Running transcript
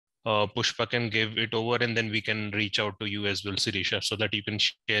Pushpa can give it over, and then we can reach out to you as well, Sirisha, so that you can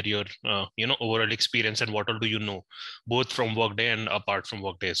share your overall experience and what all do you know, both from Workday and apart from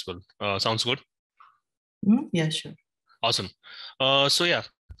Workday as well. Sounds good. Yeah, sure. Awesome. So yeah,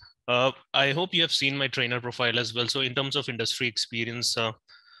 I hope you have seen my trainer profile as well. So in terms of industry experience,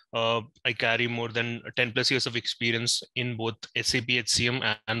 I carry more than 10 plus years of experience in both SAP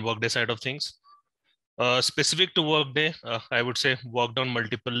HCM and Workday side of things. Specific to Workday, I would say worked on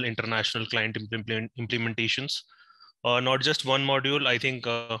multiple international client implementations. Not just one module. I think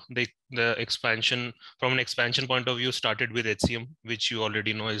the expansion, from an expansion point of view, started with HCM, which you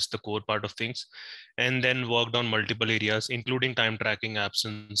already know is the core part of things, and then worked on multiple areas, including time tracking,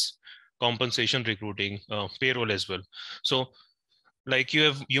 absence, compensation, recruiting, payroll as well. So like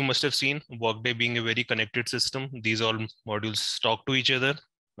you must have seen Workday being a very connected system. These all modules talk to each other.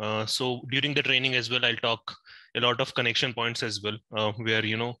 So during the training as well, I'll talk a lot of connection points as well, where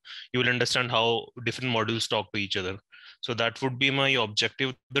you will understand how different modules talk to each other. So that would be my objective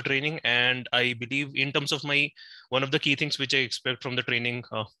of the training. And I believe in terms of my one of the key things which I expect from the training,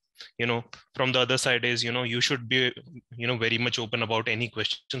 from the other side is you should be very much open about any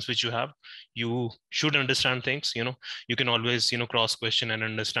questions which you have. You should understand things. You can always cross question and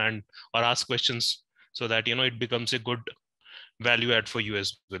understand or ask questions, so that it becomes a good value add for you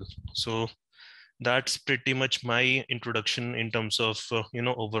as well. So that's pretty much my introduction in terms of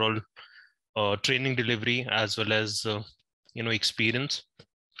overall training delivery as well as experience.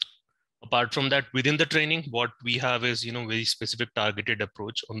 Apart from that, within the training, what we have is very specific targeted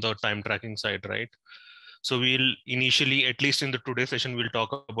approach on the time tracking side, right? So we'll initially, at least in the today session, we'll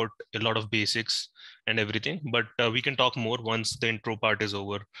talk about a lot of basics and everything, but we can talk more once the intro part is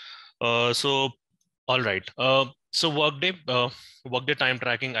over. So all right. So Workday time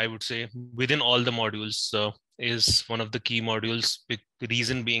tracking, I would say within all the modules is one of the key modules. Big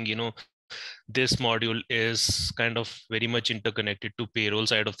reason being, this module is kind of very much interconnected to payroll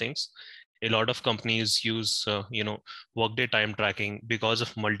side of things. A lot of companies use, Workday time tracking because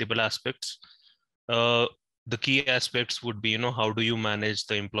of multiple aspects. The key aspects would be, how do you manage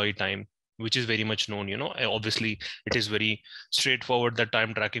the employee time, which is very much known. Obviously it is very straightforward that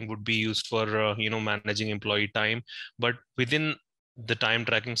time tracking would be used for managing employee time, but within the time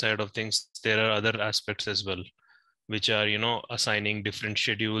tracking side of things there are other aspects as well, which are assigning different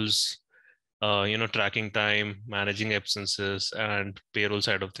schedules, tracking time, managing absences, and payroll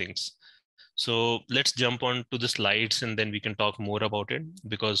side of things. So let's jump on to the slides and then we can talk more about it,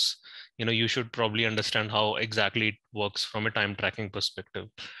 because you should probably understand how exactly it works from a time tracking perspective.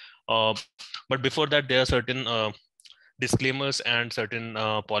 But before that, there are certain disclaimers and certain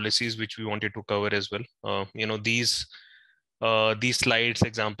policies which we wanted to cover as well. These slides,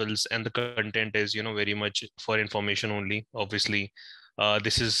 examples, and the content is very much for information only. Obviously,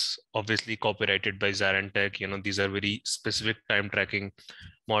 this is obviously copyrighted by ZaranTech. These are very specific time tracking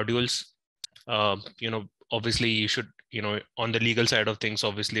modules. Obviously you should, on the legal side of things,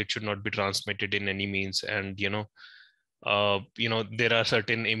 obviously it should not be transmitted in any means. And there are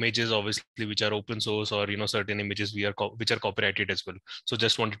certain images obviously which are open source, or certain images which are copyrighted as well. So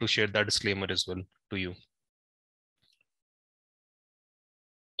just wanted to share that disclaimer as well to you.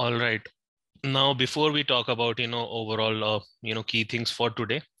 All right. Now, before we talk about overall key things for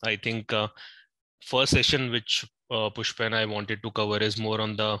today, I think first session which Pushpa and I wanted to cover is more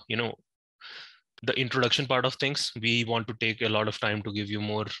on the the introduction part of things. We want to take a lot of time to give you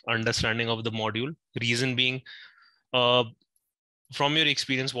more understanding of the module. Reason being, from your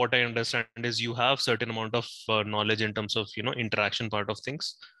experience, what I understand is you have certain amount of knowledge in terms of interaction part of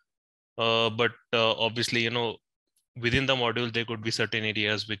things, but obviously within the module there could be certain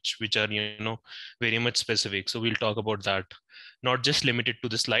areas which are very much specific. So we'll talk about that, not just limited to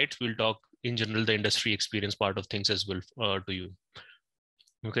the slides. We'll talk in general the industry experience part of things as well to you.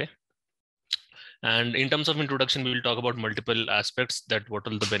 Okay. And in terms of introduction, we'll talk about multiple aspects, that what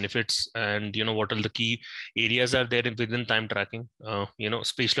are the benefits and what are the key areas are there within time tracking,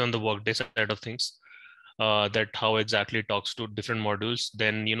 especially on the Workday side of things, that how exactly it talks to different modules.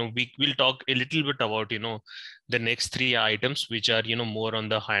 Then we'll talk a little bit about the next three items, which are more on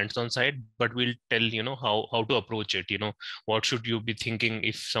the hands-on side, but we'll tell how to approach it. What should you be thinking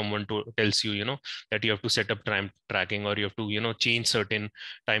if someone tells you that you have to set up time tracking, or you have to change certain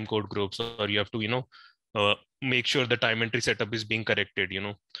time code groups, or you have to make sure the time entry setup is being corrected.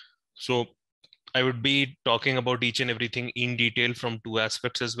 So I would be talking about each and everything in detail from two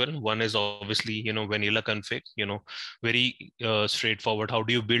aspects as well. One is obviously, vanilla config, very straightforward. How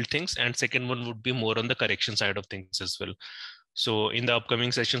do you build things? And second one would be more on the correction side of things as well. So in the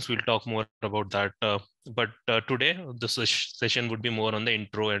upcoming sessions, we'll talk more about that. But today the session would be more on the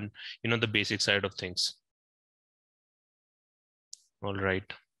intro and the basic side of things. All right.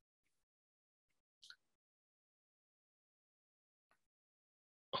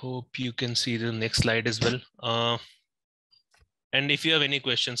 Hope you can see the next slide as well. And if you have any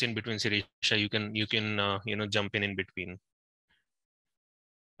questions in between, Sirisha, you can jump in between.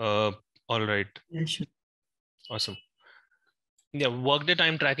 All right. Yeah, sure. Awesome. Yeah, Workday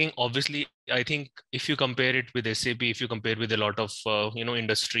time tracking. Obviously, I think if you compare it with SAP, if you compare with a lot of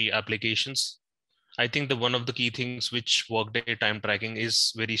industry applications, I think the one of the key things which Workday time tracking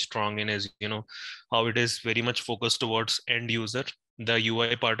is very strong in is how it is very much focused towards end user, the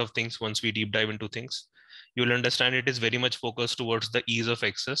UI part of things. Once we deep dive into things, you'll understand it is very much focused towards the ease of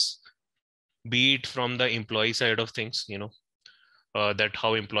access, be it from the employee side of things, that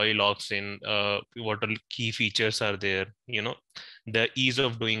how employee logs in, what are key features are there, the ease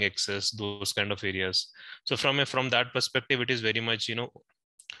of doing access, those kind of areas. So from that perspective, it is very much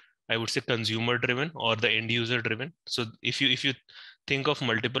I would say consumer driven or the end user driven. So if you think of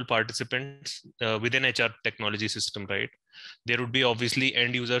multiple participants within HR technology system, right, there would be obviously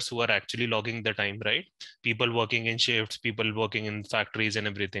end users who are actually logging the time, right? People working in shifts, people working in factories and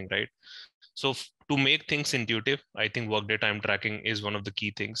everything, right? So to make things intuitive, I think Workday time tracking is one of the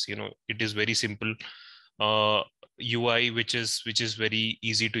key things. It is very simple UI, which is very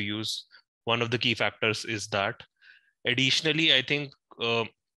easy to use. One of the key factors is that. Additionally, I think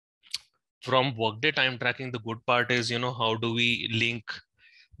from Workday time tracking, the good part is, how do we link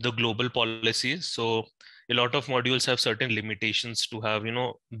the global policies? So a lot of modules have certain limitations to have,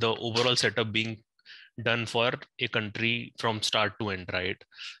 the overall setup being done for a country from start to end, right?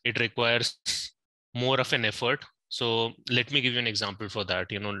 It requires more of an effort. So let me give you an example for that.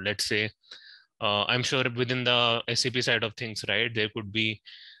 Let's say, I'm sure within the SAP side of things, right, there could be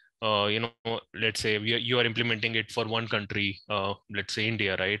let's say you are implementing it for one country, let's say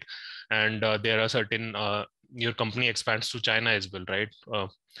India, right? And there are certain your company expands to China as well, right?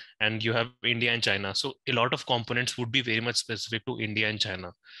 And you have India and China, so a lot of components would be very much specific to India and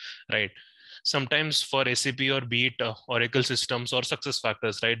China, right? Sometimes for SAP or be it Oracle systems or success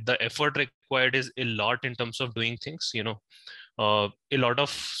factors, right, the effort required is a lot in terms of doing things. A lot of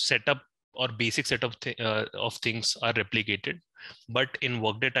setup or basic setup of things are replicated, but in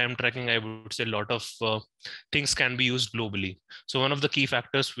Workday time tracking, I would say a lot of things can be used globally. So one of the key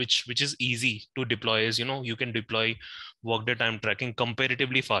factors which is easy to deploy is, you can deploy Workday time tracking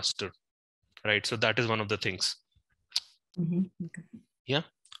comparatively faster, right? So that is one of the things. Okay. Yeah,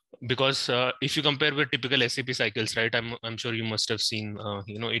 because if you compare with typical SAP cycles, right, I'm sure you must have seen,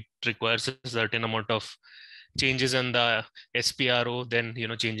 it requires a certain amount of changes in the SPRO, then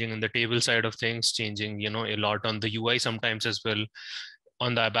changing in the table side of things, changing a lot on the UI sometimes as well.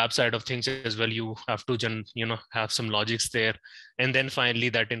 On the ABAP side of things as well, you have to have some logics there, and then finally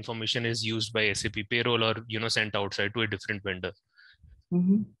that information is used by SAP payroll or sent outside to a different vendor.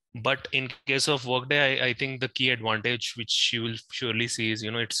 But in case of Workday, I think the key advantage which you will surely see is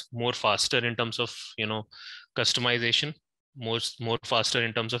it's more faster in terms of customization, more faster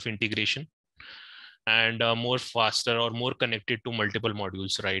in terms of integration, and more faster or more connected to multiple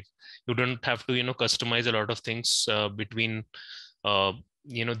modules, right? You don't have to customize a lot of things between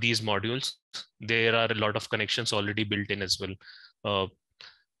these modules. There are a lot of connections already built in as well.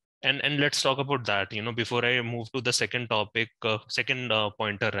 And let's talk about that before I move to the second topic, second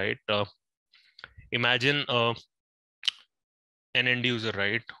pointer, right? Imagine an end user,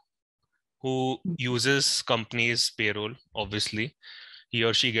 right, who uses company's payroll. Obviously he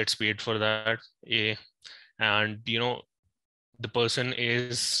or she gets paid for that, and the person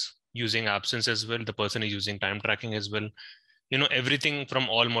is using absence as well, the person is using time tracking as well, everything from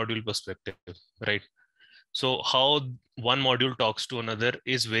all module perspective, right? So how one module talks to another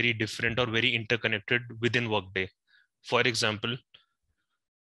is very different or very interconnected within Workday. For example,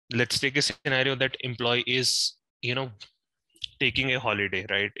 let's take a scenario that employee is taking a holiday,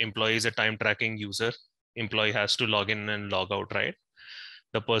 right? Employee is a time tracking user. Employee has to log in and log out, right?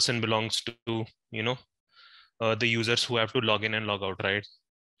 The person belongs to the users who have to log in and log out, right?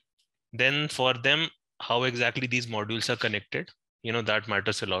 Then for them, how exactly these modules are connected, that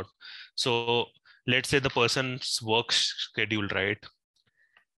matters a lot. So let's say the person's work schedule, right?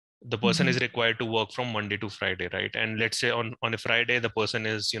 The person is required to work from Monday to Friday, right? And let's say on a Friday, the person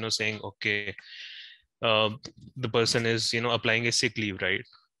is saying, okay, the person is applying a sick leave, right?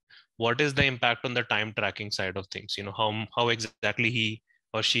 What is the impact on the time tracking side of things? How exactly he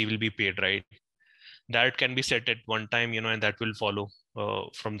or she will be paid, right? That can be set at one time, and that will follow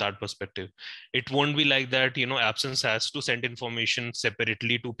from that perspective. It won't be like that absence has to send information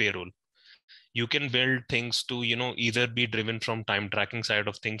separately to payroll. you can build things to, either be driven from time tracking side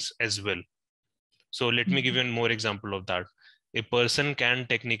of things as well. So let me give you one more example of that. A person can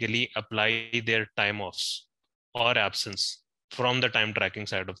technically apply their time offs or absence from the time tracking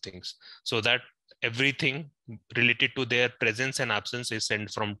side of things, so that everything related to their presence and absence is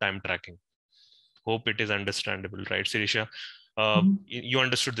sent from time tracking. Hope it is understandable, right, Sirisha? You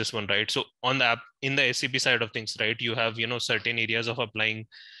understood this one, right? So on the app, in the SAP side of things, right, you have, certain areas of applying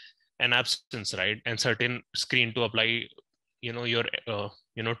an absence, right, and certain screen to apply, your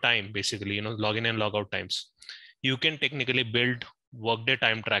time, basically, login and log out times. You can technically build Workday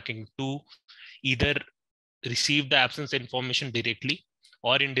time tracking to either receive the absence information directly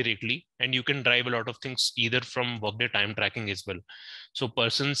or indirectly, and you can drive a lot of things either from Workday time tracking as well. So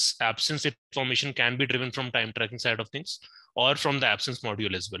person's absence information can be driven from time tracking side of things or from the absence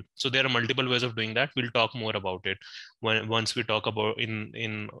module as well. So there are multiple ways of doing that. We'll talk more about it once we talk about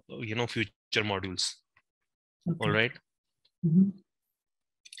in future modules. Okay. All right.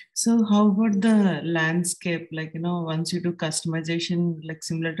 So how about the landscape? Like, once you do customization, like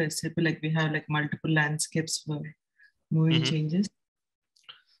similar to SAP, like we have like multiple landscapes for moving changes.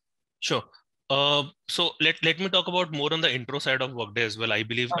 Sure. So let me talk about more on the intro side of Workday as well. I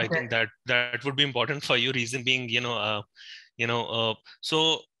think that would be important for you. Reason being,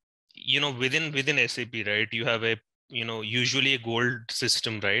 so within SAP, right, you have a usually a gold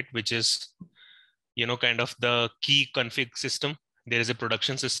system, right, which is kind of the key config system. There is a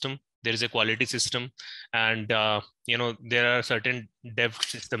production system, there is a quality system, and there are certain dev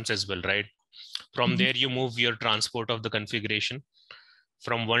systems as well, right? From there you move your transport of the configuration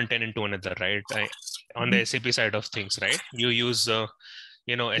from one tenant to another, right? On the SAP side of things, right, you use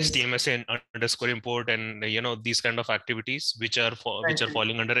STMS and underscore import and these kind of activities which are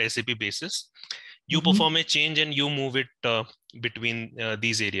falling under SAP basis. You perform a change and you move it between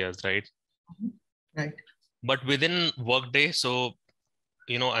these areas, right? Right. But within Workday, so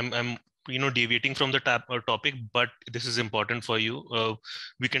I'm deviating from the topic, but this is important for you.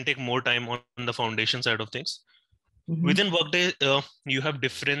 We can take more time on the foundation side of things. Within Workday, you have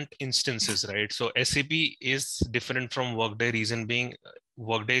different instances, right? So SAP is different from Workday. Reason being,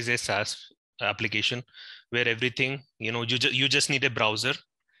 Workday is a SaaS application where everything, you just need a browser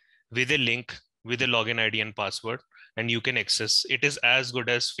with a link, with a login ID and password, and you can access. It is as good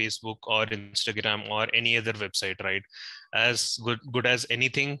as Facebook or Instagram or any other website, right? As good as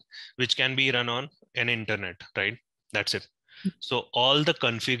anything which can be run on an internet, right? That's it. So all the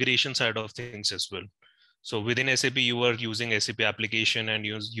configuration side of things as well. So within SAP, you were using SAP application and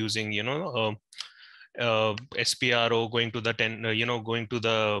using, SPRO, going to the going to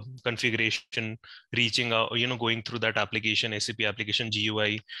the configuration, reaching out, going through that application, SAP application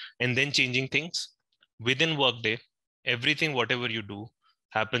GUI, and then changing things. Within Workday, everything, whatever you do,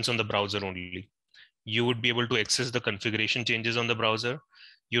 happens on the browser only. You would be able to access the configuration changes on the browser.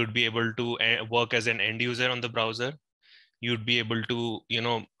 You would be able to work as an end user on the browser. You'd be able to,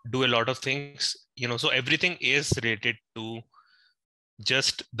 do a lot of things, so everything is related to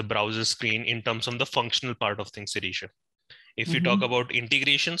just the browser screen in terms of the functional part of things, Sirisha. If we talk about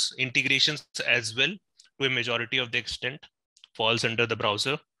integrations as well, to a majority of the extent, falls under the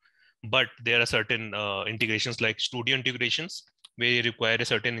browser. But there are certain integrations like studio integrations where you require a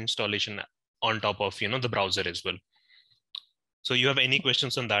certain installation on top of, the browser as well. So you have any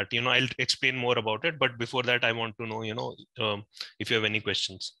questions on that? I'll explain more about it. But before that, I want to know, if you have any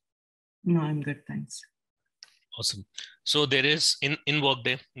questions. No, I'm good. Thanks. Awesome. So there is in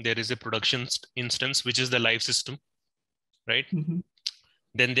Workday, there is a production instance, which is the live system, right?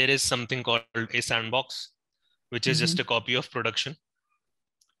 Then there is something called a sandbox, which is just a copy of production,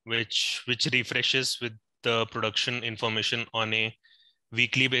 which refreshes with the production information on a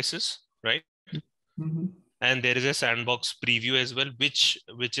weekly basis, right? And there is a sandbox preview as well,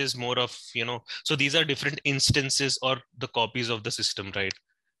 which is more of, so these are different instances or the copies of the system, right?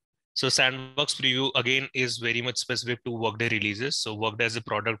 So sandbox preview again is very much specific to Workday releases. So Workday as a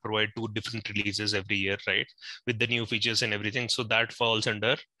product provide 2 different releases every year, right? With the new features and everything. So that falls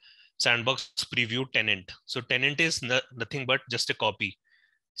under sandbox preview tenant. So tenant is nothing but just a copy,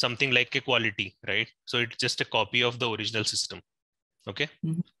 something like a quality, right? So it's just a copy of the original system. Okay.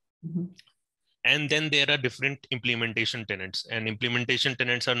 And then there are different implementation tenants, and implementation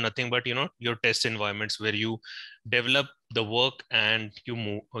tenants are nothing but, your test environments where you develop the work and you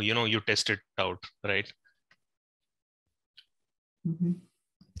move, you test it out, right?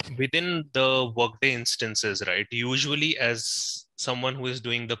 Within the Workday instances, right? Usually as someone who is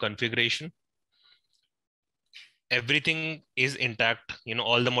doing the configuration, everything is intact.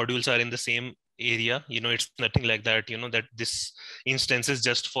 All the modules are in the same area. It's nothing like that, that this instance is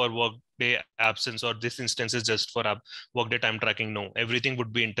just for Workday absence, or this instance is just for Workday time tracking. No, everything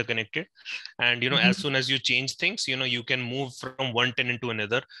would be interconnected. And as soon as you change things, you can move from one tenant to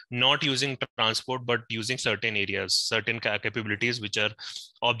another, not using transport, but using certain areas, certain capabilities, which are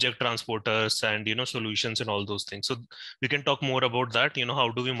object transporters and solutions and all those things. So we can talk more about that, how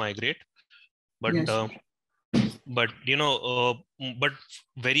do we migrate. But Yes. but but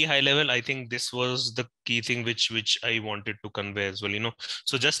very high level, I think this was the key thing which I wanted to convey as well.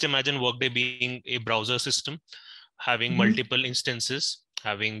 So just imagine Workday being a browser system, having multiple instances,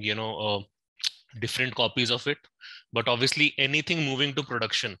 having different copies of it. But obviously anything moving to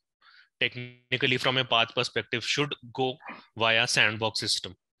production, technically from a path perspective, should go via sandbox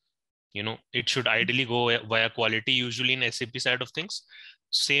system. It should ideally go via quality, usually in SAP side of things.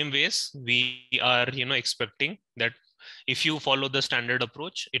 Same ways we are expecting that if you follow the standard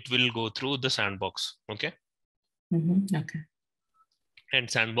approach, it will go through the sandbox. Okay. Okay. And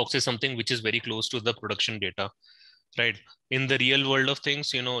sandbox is something which is very close to the production data, right? In the real world of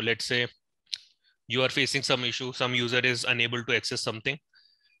things, let's say you are facing some issue, some user is unable to access something,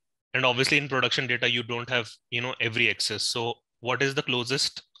 and obviously in production data you don't have every access. So what is the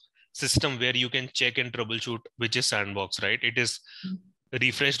closest system where you can check and troubleshoot, which is sandbox, right? It is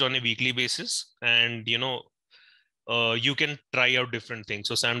refreshed on a weekly basis, and you can try out different things.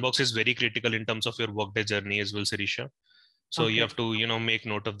 So sandbox is very critical in terms of your Workday journey as well, Sirisha. So you have to make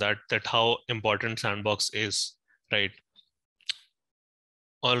note of that how important sandbox is, right?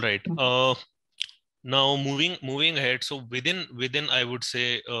 All right. Now moving ahead. So within I would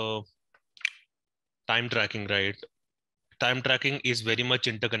say time tracking, right? Time tracking is very much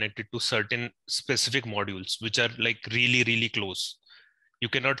interconnected to certain specific modules, which are like really, really close. You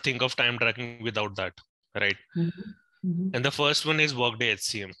cannot think of time tracking without that, right? And the first one is Workday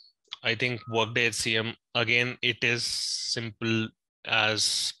HCM. I think Workday HCM, again, it is simple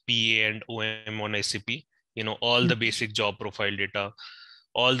as PA and OM on SAP. All the basic job profile data,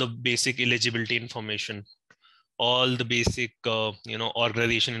 all the basic eligibility information, all the basic,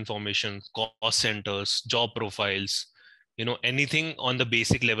 organization information, cost centers, job profiles, anything on the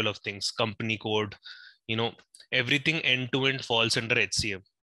basic level of things, company code, everything end to end falls under HCM,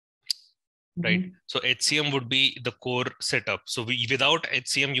 right? So HCM would be the core setup. So without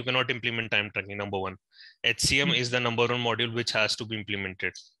HCM, you cannot implement time tracking, number one. HCM is the number one module which has to be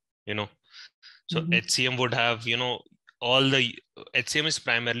implemented, So HCM would have, all the HCM is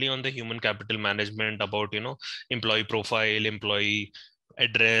primarily on the human capital management, about, employee profile, employee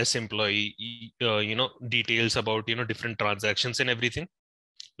address, employee, details about, different transactions and everything,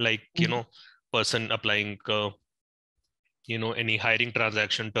 like, person applying, any hiring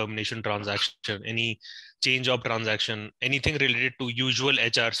transaction, termination transaction, any change of transaction, anything related to usual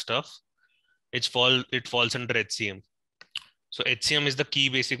HR stuff, it falls under HCM. So HCM is the key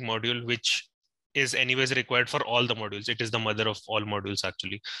basic module, which is anyways required for all the modules. It is the mother of all modules,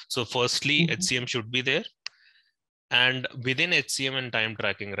 actually. So firstly, HCM should be there. And within HCM and time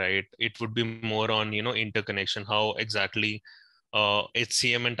tracking, right, it would be more on, interconnection, how exactly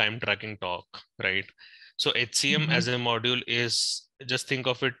HCM and time tracking talk, right? So HCM as a module is, just think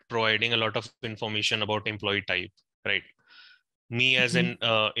of it providing a lot of information about employee type, right? Me as an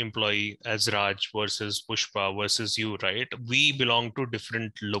employee, as Raj versus Pushpa versus you, right? We belong to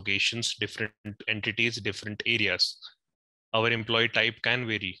different locations, different entities, different areas. Our employee type can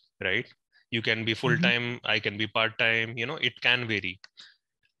vary, right? You can be full-time, I can be part-time, it can vary.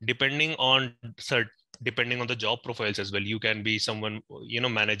 Depending on the job profiles as well. You can be someone,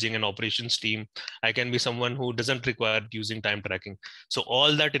 managing an operations team. I can be someone who doesn't require using time tracking. So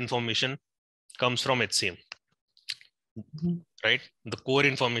all that information comes from HCM. Right? The core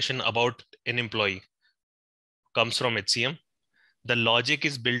information about an employee comes from HCM. The logic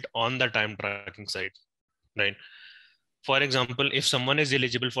is built on the time tracking side, right? For example, if someone is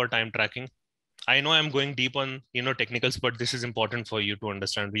eligible for time tracking, I know I'm going deep on, technicals, but this is important for you to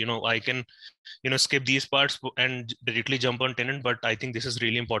understand. I can, skip these parts and directly jump on tenant, but I think this is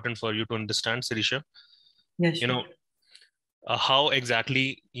really important for you to understand, Sirisha. Yes. How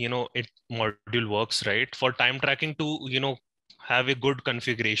exactly, it module works, right? For time tracking to, have a good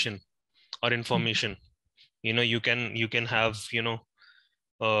configuration or information, you can have,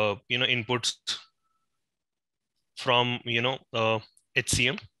 inputs from,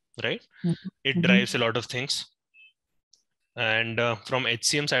 HCM, right? It drives a lot of things. And from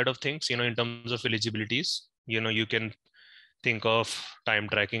HCM side of things, in terms of eligibilities, you can think of time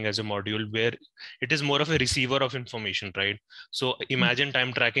tracking as a module where it is more of a receiver of information, right? So imagine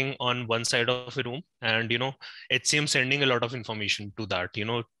time tracking on one side of a room, and HCM sending a lot of information to that,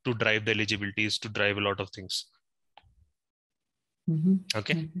 to drive the eligibilities, to drive a lot of things.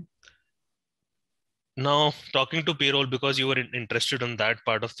 Okay. Now talking to payroll, because you were interested in that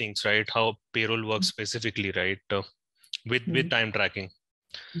part of things, right? How payroll works specifically, right? With time tracking.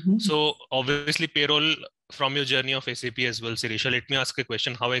 So obviously payroll, from your journey of SAP as well, Sirisha, let me ask a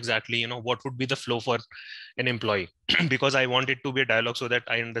question. How exactly, what would be the flow for an employee? Because I want it to be a dialogue so that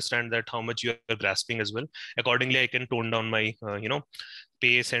I understand that how much you are grasping as well. Accordingly, I can tone down my,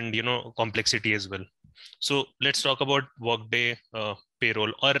 pace and, complexity as well. So let's talk about Workday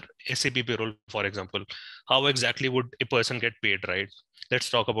payroll or SAP payroll, for example. How exactly would a person get paid, right? Let's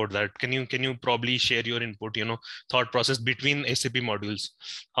talk about that. Can you probably share your input, thought process between SAP modules,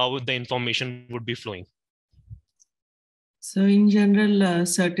 how the information would be flowing? So in general,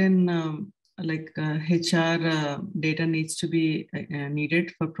 certain HR data needs to be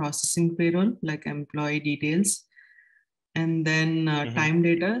needed for processing payroll, like employee details, and then time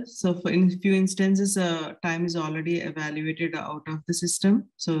data. So for in few instances, time is already evaluated out of the system.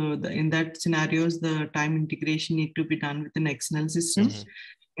 So in that scenarios, the time integration need to be done with an external system.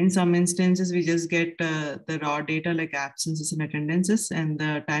 In some instances, we just get the raw data like absences and attendances, and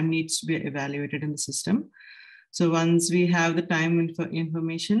the time needs to be evaluated in the system. So once we have the time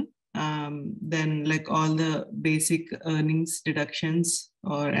information, then like all the basic earnings deductions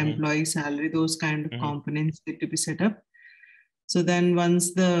or employee salary, those kind of components need to be set up. So then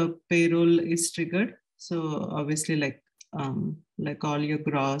once the payroll is triggered, so obviously like all your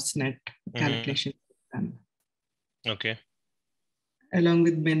gross net calculation done. Okay. Along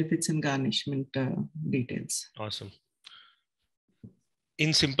with benefits and garnishment details. Awesome.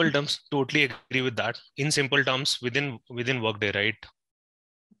 In simple terms, totally agree with that. In simple terms, within Workday, right?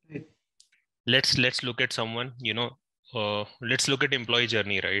 Let's look at someone, let's look at employee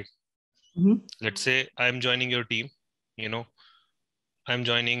journey, right? Let's say I'm joining your team, I'm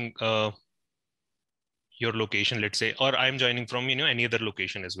joining your location, let's say, or I'm joining from, any other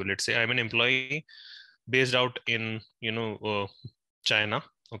location as well. Let's say I'm an employee based out in, China.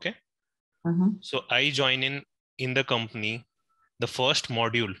 Okay. So I join in the company. The first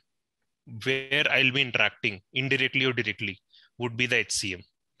module where I'll be interacting indirectly or directly would be the HCM,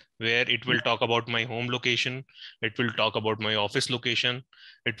 where it will talk about my home location, it will talk about my office location,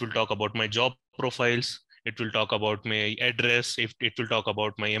 it will talk about my job profiles, it will talk about my address, it will talk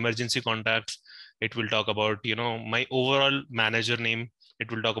about my emergency contacts, it will talk about, my overall manager name,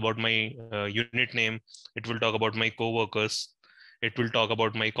 it will talk about my unit name, it will talk about my co-workers, it will talk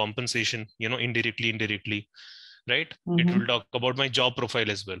about my compensation, indirectly, right? It will talk about my job profile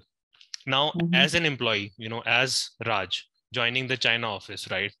as well. Now, as an employee, as Raj joining the China office,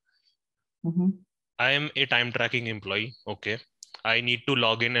 right? I am a time tracking employee. Okay. I need to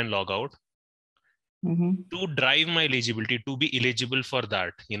log in and log out to drive my eligibility, to be eligible for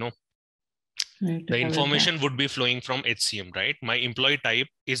that, the information would be flowing from HCM, right? My employee type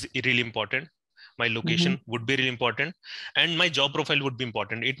is really important. My location would be really important, and my job profile would be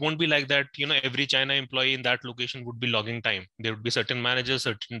important. It won't be like that, every China employee in that location would be logging time. There would be certain managers,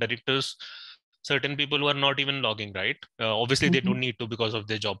 certain directors, certain people who are not even logging, right? Obviously, they don't need to because of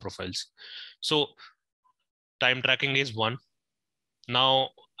their job profiles. So time tracking is one. Now,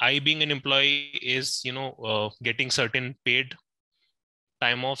 I being an employee is, getting certain paid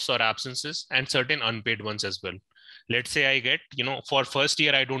time offs or absences and certain unpaid ones as well. Let's say I get, for first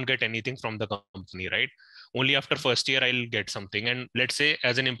year, I don't get anything from the company, right? Only after first year, I'll get something. And let's say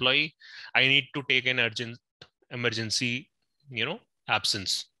as an employee, I need to take an urgent emergency,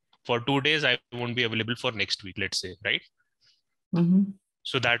 absence. For 2 days, I won't be available for next week, let's say, right?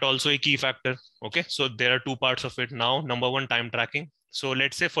 So that also a key factor. Okay. So there are two parts of it now. Number one, time tracking. So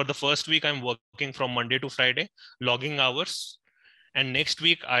let's say for the first week, I'm working from Monday to Friday, logging hours. And next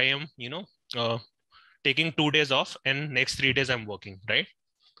week I am, taking 2 days off, and next 3 days I'm working, right?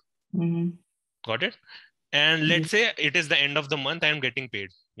 Got it? And let's say it is the end of the month, I'm getting paid,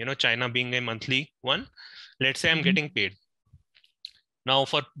 China being a monthly one. Let's say I'm getting paid. Now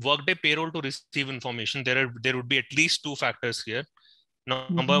for Workday payroll to receive information, there would be at least two factors here.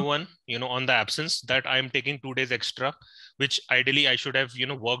 Number one, on the absence, that I'm taking 2 days extra, which ideally I should have,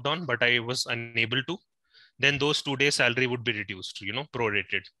 worked on, but I was unable to. Then those 2 days salary would be reduced,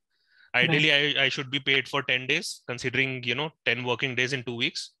 prorated. Ideally, I should be paid for 10 days, considering, 10 working days in 2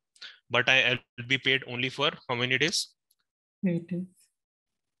 weeks, but I'll be paid only for how many days? 8 days.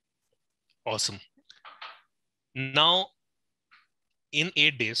 Awesome. Now, in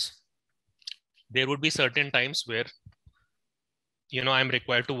 8 days, there would be certain times where I'm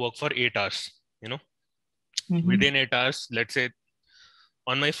required to work for 8 hours, Mm-hmm. within 8 hours, let's say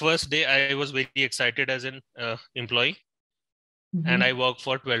on my first day, I was very excited as an employee, and I work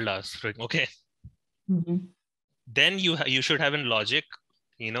for 12 hours. Okay. Mm-hmm. Then you should have a logic,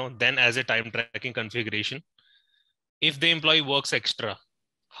 then as a time tracking configuration, if the employee works extra,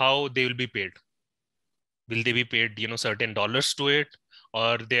 how they will be paid? Will they be paid, certain dollars to it,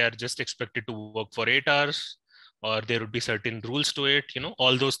 or they are just expected to work for 8 hours, or there would be certain rules to it,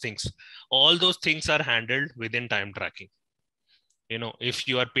 all those things. All those things are handled within time tracking. If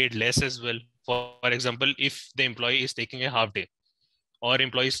you are paid less as well, for example, if the employee is taking a half day, or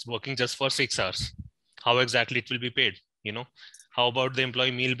employee is working just for 6 hours, how exactly it will be paid? How about the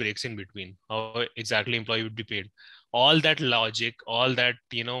employee meal breaks in between? How exactly employee would be paid? All that logic, all that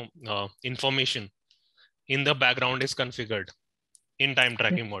information in the background is configured in time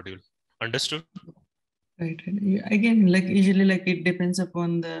tracking module. Understood? Right. Again, like usually, like it depends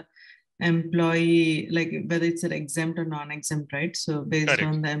upon the employee, like whether it's an exempt or non-exempt, right? So based Correct.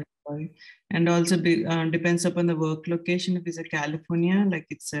 on the employee, and also depends upon the work location. If it's a California, like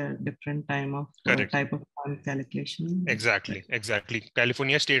it's a different time of Correct. type of time calculation. Exactly.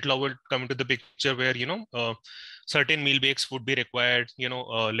 California state law would come into the picture where certain meal breaks would be required.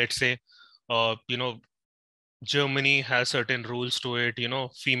 Let's say Germany has certain rules to it.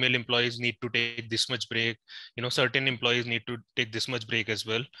 Female employees need to take this much break. Certain employees need to take this much break as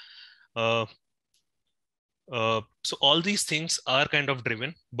well. Uh, so all these things are kind of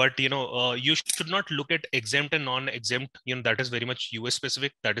driven, but you should not look at exempt and non-exempt. That is very much US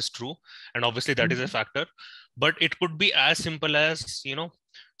specific. That is true, and obviously that is a factor. But it could be as simple as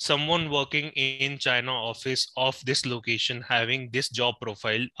someone working in China office of this location having this job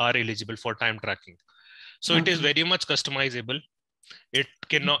profile are eligible for time tracking. So it is very much customizable. It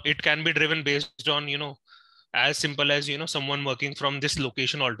can be driven based on as simple as someone working from this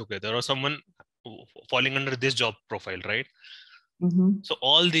location altogether, or someone falling under this job profile, right? So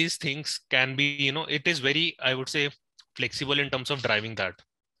all these things can be it is very, I would say, flexible in terms of driving that,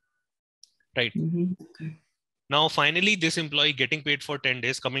 right? Now finally, this employee getting paid for 10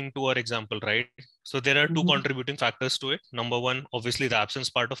 days, coming to our example, right? So there are two contributing factors to it. Number one, obviously the absence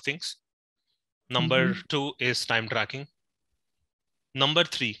part of things. Number two is time tracking. Number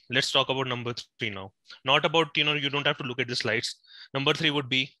three, let's talk about number three now. Not about, you don't have to look at the slides. Number three would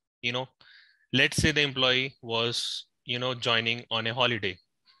be, let's say the employee was, joining on a holiday,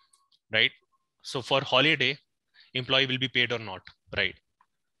 right? So for holiday, employee will be paid or not, right?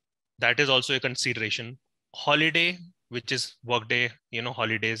 That is also a consideration. Holiday, which is Workday,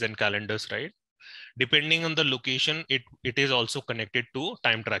 holidays and calendars, right? Depending on the location, it is also connected to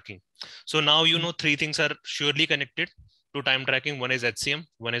time tracking. So now, three things are surely connected to time tracking. One is HCM,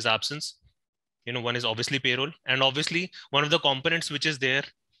 one is absence, one is obviously payroll. And obviously one of the components which is there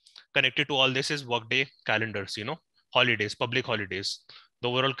connected to all this is Workday calendars, holidays, public holidays, the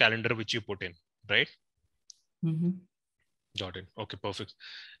overall calendar which you put in, right? Got it. Okay, perfect.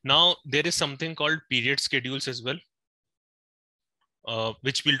 Now there is something called period schedules as well,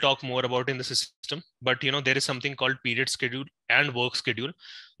 which we'll talk more about in the system. But there is something called period schedule and work schedule.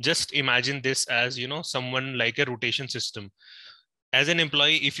 Just imagine this as someone like a rotation system. As an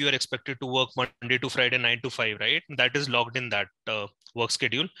employee, if you are expected to work Monday to Friday 9 to 5, right, that is logged in that work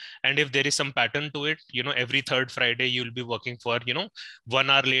schedule. And if there is some pattern to it, every third Friday you'll be working for 1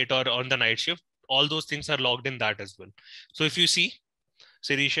 hour late or on the night shift. All those things are logged in that as well. So if you see,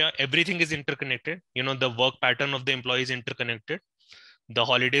 Sirisha, everything is interconnected. The work pattern of the employee is interconnected. The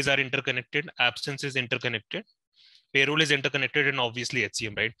holidays are interconnected. Absence is interconnected. Payroll is interconnected, and obviously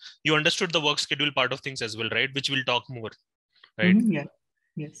HCM, right? You understood the work schedule part of things as well, right? Which we'll talk more, right? Yeah.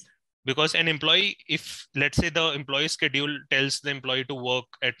 Yes. Because an employee, if let's say the employee schedule tells the employee to work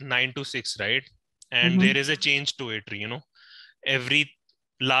at 9 to 6, right? And there is a change to it, every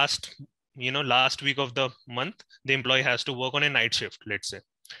last week of the month, the employee has to work on a night shift, let's say.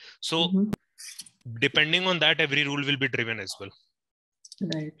 So depending on that, every rule will be driven as well.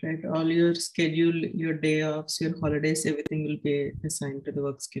 Right. All your schedule, your day offs, your holidays, everything will be assigned to the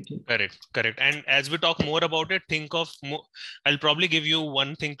work schedule. Correct. And as we talk more about it, think of more, I'll probably give you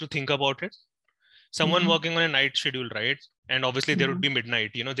one thing to think about it. Someone working on a night schedule, right? And obviously there would be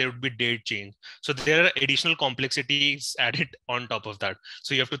midnight, there would be date change. So there are additional complexities added on top of that.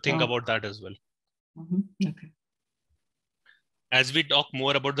 So you have to think about that as well. Okay. As we talk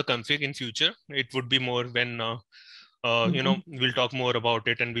more about the config in future, it would be more when, we'll talk more about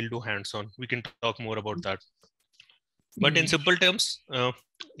it and we'll do hands-on. We can talk more about that. But in simple terms,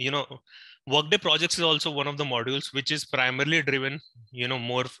 Workday projects is also one of the modules which is primarily driven,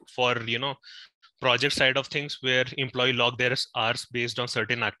 more for, project side of things where employee log their hours based on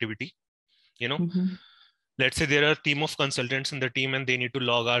certain activity. Let's say there are a team of consultants in the team and they need to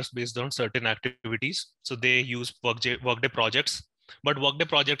log hours based on certain activities. So they use Workday projects, but Workday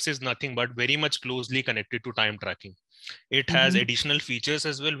projects is nothing but very much closely connected to time tracking. It has additional features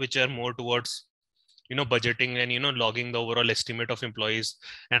as well, which are more towards, budgeting and, logging the overall estimate of employees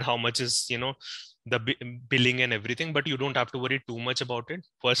and how much is, the billing and everything, but you don't have to worry too much about it.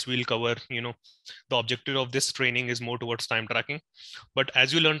 First, we'll cover, the objective of this training is more towards time tracking. But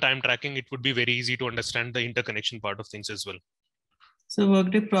as you learn time tracking, it would be very easy to understand the interconnection part of things as well. So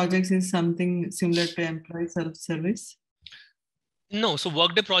Workday projects is something similar to employee self-service? No, so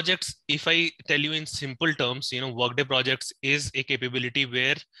Workday projects, if I tell you in simple terms, Workday projects is a capability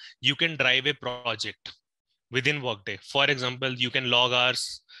where you can drive a project within Workday. For example, you can log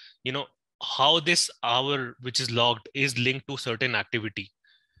hours, how this hour which is logged is linked to certain activity.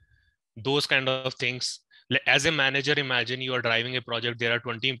 Those kind of things. As a manager, imagine you are driving a project. There are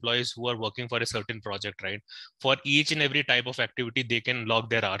 20 employees who are working for a certain project, right? For each and every type of activity, they can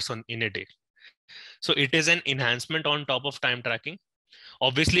log their hours in a day. So it is an enhancement on top of time tracking.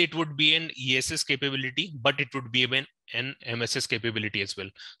 Obviously, it would be an ESS capability, but it would be an MSS capability as well.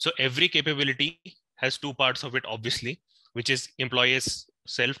 So every capability has two parts of it, obviously, which is employees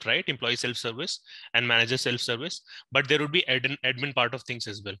employee self-service and manager self-service, but there would be admin part of things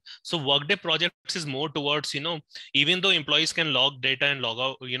as well. So Workday projects is more towards, even though employees can log data and log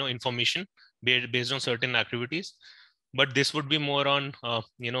out, information based on certain activities, but this would be more on,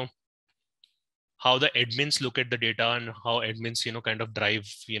 how the admins look at the data and how admins, kind of drive,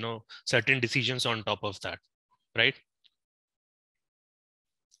 certain decisions on top of that, right?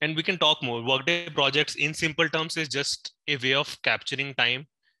 And we can talk more. Workday projects in simple terms is just a way of capturing time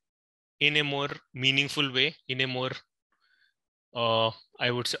in a more meaningful way, in a more, I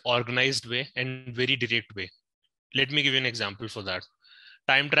would say, organized way and very direct way. Let me give you an example for that.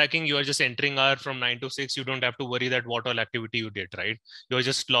 Time tracking, you are just entering hour from 9 to 6. You don't have to worry that what all activity you did, right? You're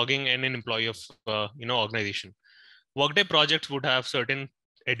just logging in an employee of, organization. Workday projects would have certain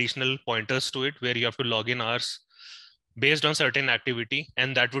additional pointers to it where you have to log in hours based on certain activity,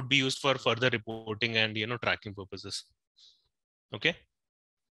 and that would be used for further reporting and, tracking purposes. Okay.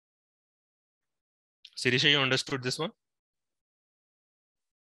 Sirisha, you understood this one?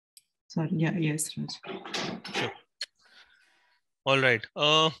 Sorry, yeah, yes, Raj. Sure. All right.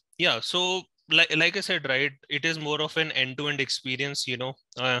 Yeah. So like I said, right, it is more of an end-to-end experience,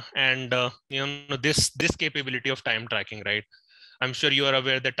 and this capability of time tracking, right? I'm sure you are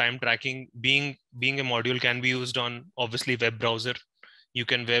aware that time tracking being a module can be used on obviously web browser. You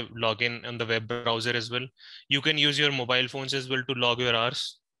can log in on the web browser as well. You can use your mobile phones as well to log your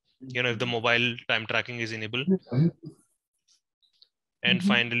hours, if the mobile time tracking is enabled. And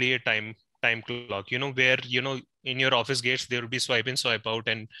finally, a time clock, where, in your office gates, there will be swipe in, swipe out,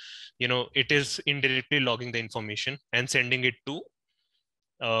 and, it is indirectly logging the information and sending it to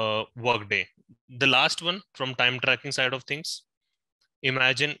Workday. The last one from time tracking side of things,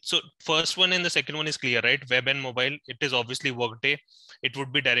 imagine, so first one and the second one is clear, right? Web and mobile, it is obviously Workday. It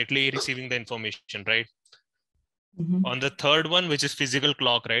would be directly receiving the information, right? On the third one, which is physical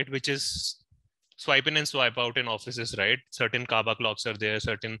clock, right? Which is swipe in and swipe out in offices, right? Certain Kaba clocks are there,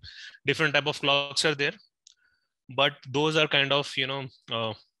 certain different type of clocks are there. But those are kind of,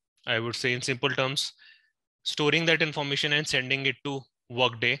 I would say in simple terms, storing that information and sending it to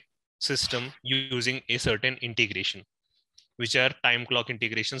Workday system using a certain integration, which are time clock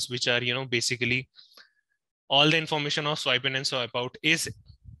integrations, which are, basically all the information of swipe in and swipe out is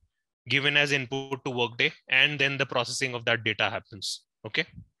given as input to Workday, and then the processing of that data happens. Okay.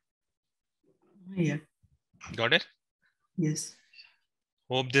 Yeah. Got it? Yes.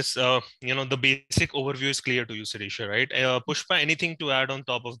 Hope this, the basic overview is clear to you, Sirisha, right? Pushpa, anything to add on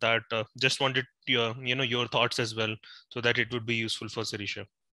top of that? Just wanted your, your thoughts as well, so that it would be useful for Sirisha.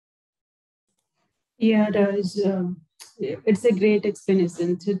 Yeah, it's a great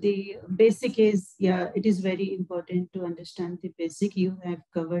explanation. So the basic is, it is very important to understand the basic. You have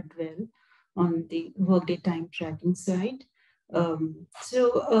covered well on the Workday time tracking side.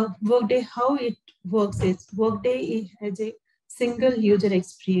 Workday, how it works is Workday has a single user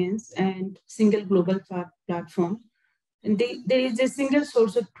experience and single global platform. And there is a single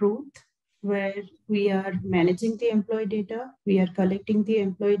source of truth where we are managing the employee data, we are collecting the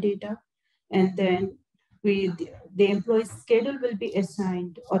employee data, and then the employee schedule will be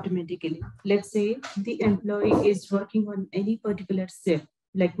assigned automatically. Let's say the employee is working on any particular shift,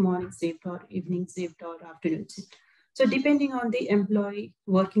 like morning shift or evening shift or afternoon shift. So depending on the employee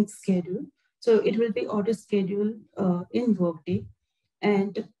working schedule, so it will be auto scheduled in Workday.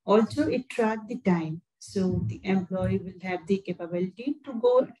 And also it track the time. So the employee will have the capability to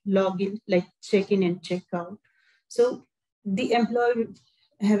go log in, like check in and check out. So the employee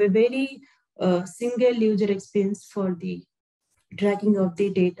will have a very single user experience for the tracking of the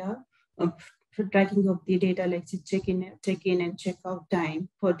data, for tracking of the data, like check in and check out time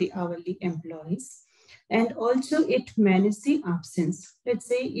for the hourly employees. And also it manages the absence. Let's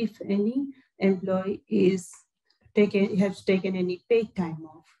say if any employee has taken any paid time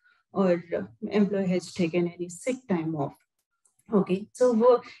off, or employee has taken any sick time off. Okay,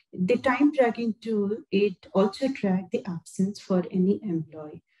 so the time tracking tool, it also track the absence for any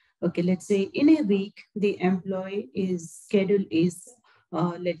employee. Okay, let's say in a week, the employee is schedule is,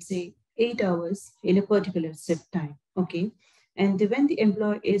 let's say 8 hours in a particular shift time. Okay, and when the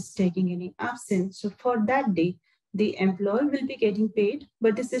employee is taking any absence, so for that day, the employee will be getting paid,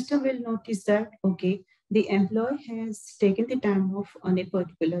 but the system will notice that, okay, the employee has taken the time off on a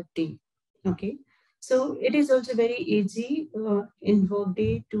particular day. Okay, so it is also very easy in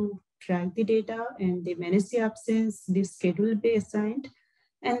Workday to track the data, and they manage the absence, the schedule will be assigned,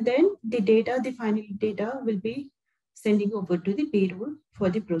 and then the data, the final data will be sending over to the payroll for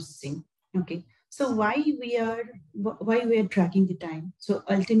the processing. Okay. So why we are tracking the time? So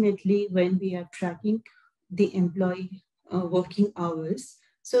ultimately, when we are tracking the employee working hours,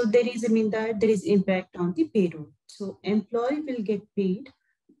 so there is, I mean, that there is impact on the payroll. So employee will get paid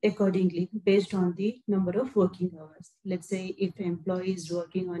accordingly based on the number of working hours. Let's say if employee is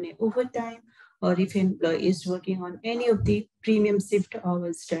working on a overtime, or if employee is working on any of the premium shift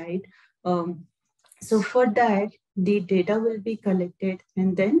hours, right? So for that, the data will be collected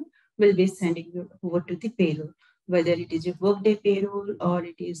and then will be sending you over to the payroll, whether it is a Workday payroll or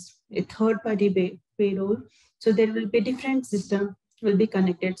it is a third-party payroll. So there will be different system will be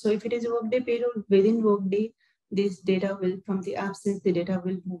connected. So if it is a Workday payroll, within Workday, this data will, from the absence, the data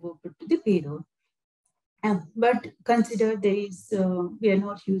will move over to the payroll. But consider there is, we are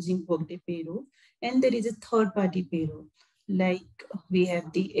not using Workday payroll, and there is a third-party payroll, like we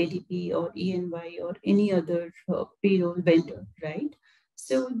have the ADP or ENY or any other payroll vendor, right?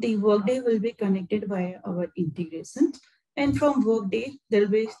 So the Workday will be connected via our integrations, and from Workday, there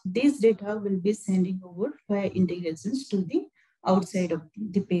will be, this data will be sending over via integrations to the outside of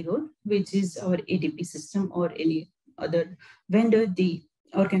the payroll, which is our ADP system or any other vendor the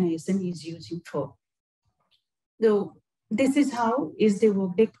organization is using for. So this is how is the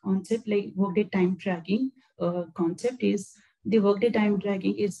Workday concept, like Workday time tracking concept is, the Workday time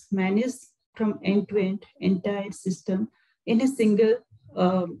tracking is managed from end to end, entire system in a single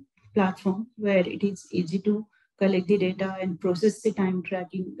platform where it is easy to collect the data and process the time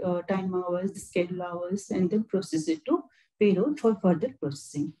tracking, time hours, the schedule hours, and then process it to payroll for further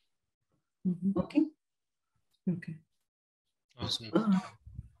processing. Mm-hmm. Okay. Okay. Awesome.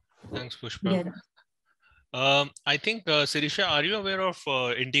 Thanks, Pushpa. Yeah. I think, Sirisha, are you aware of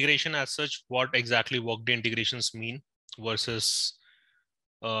integration as such? What exactly Workday integrations mean versus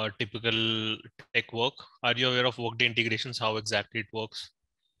typical tech work? Are you aware of Workday integrations, how exactly it works?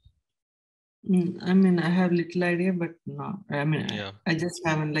 I mean, I have little idea, but not. I mean, Yeah. I just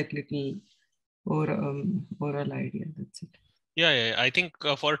have like little oral idea. That's it. Yeah. I think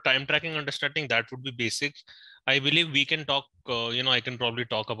for time tracking understanding, that would be basic. I believe we can talk, I can probably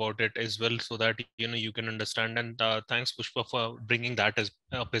talk about it as well so that, you can understand. And thanks, Pushpa, for bringing that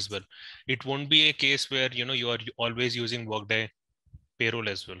up as well. It won't be a case where, you are always using Workday payroll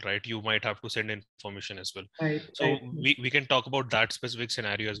as well, right? You might have to send information as well. Right. So Right. we can talk about that specific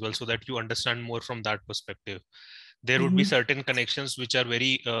scenario as well so that you understand more from that perspective. There would be Mm-hmm. certain connections which are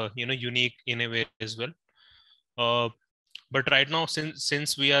very, unique in a way as well. But right now,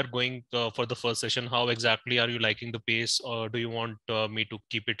 since we are going for the first session, how exactly are you liking the pace, or do you want me to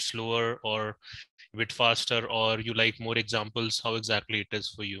keep it slower or a bit faster, or you like more examples? How exactly it is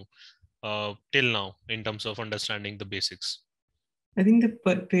for you till now in terms of understanding the basics? I think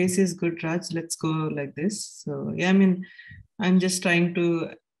the pace is good, Raj. Let's go like this. So yeah, I mean, I'm just trying to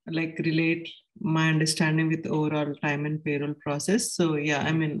like relate my understanding with overall time and payroll process. So yeah,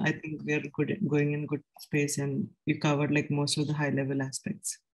 I mean, I think we are good going in good space, and you covered like most of the high level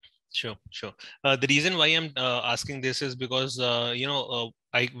aspects. Sure. The reason why I'm asking this is because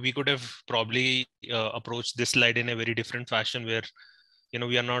we could have probably approached this slide in a very different fashion where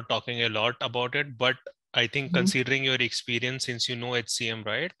we are not talking a lot about it, but I think considering your experience, since you know HCM,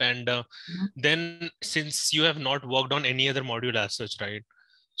 right, and then since you have not worked on any other module as such, right,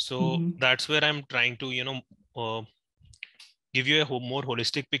 so that's where I'm trying to give you a more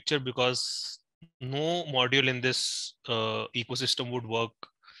holistic picture, because no module in this ecosystem would work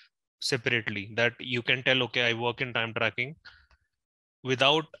separately, that you can tell, okay, I work in time tracking,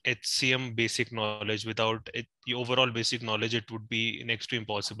 without HCM basic knowledge, without the overall basic knowledge, it would be next to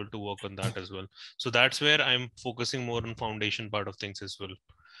impossible to work on that as well. So that's where I'm focusing more on foundation part of things as well.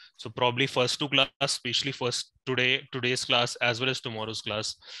 So probably first two class, especially first today's class as well as tomorrow's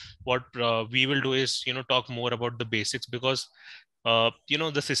class, what we will do is, talk more about the basics, because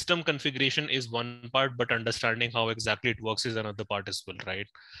the system configuration is one part, but understanding how exactly it works is another part as well, right?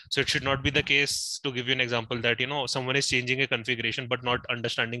 So it should not be the case, to give you an example, that someone is changing a configuration but not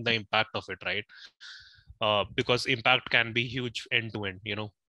understanding the impact of it, right? Because impact can be huge end to end.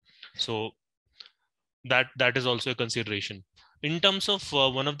 So that is also a consideration. In terms of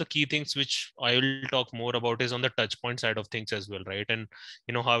one of the key things which I will talk more about is on the touch point side of things as well, right? And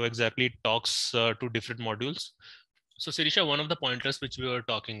how exactly it talks to different modules. So Sirisha, one of the pointers which we were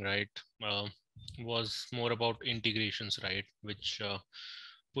talking, right, was more about integrations, right? Which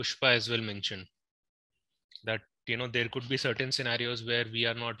Pushpa as well mentioned, that there could be certain scenarios where we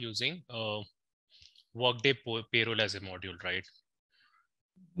are not using Workday payroll as a module, right?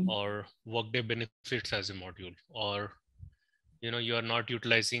 Or Workday benefits as a module, or you are not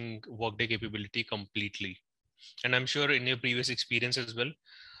utilizing Workday capability completely. And I'm sure in your previous experience as well,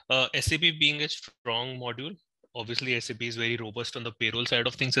 SAP being a strong module, obviously SAP is very robust on the payroll side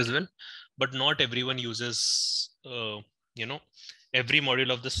of things as well, but not everyone uses every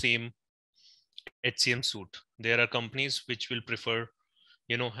module of the same HCM suite. There are companies which will prefer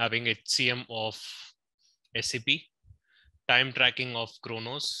having HCM of SAP, time tracking of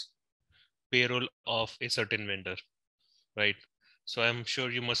Kronos, payroll of a certain vendor, right? So I'm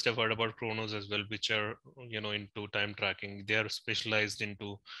sure you must have heard about Kronos as well, which are into time tracking. They are specialized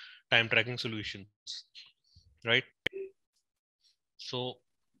into time tracking solutions, right? So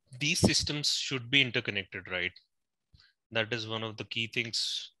these systems should be interconnected, right? That is one of the key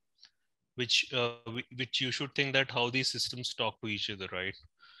things which you should think, that how these systems talk to each other, right?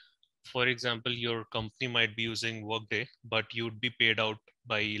 For example, your company might be using Workday, but you'd be paid out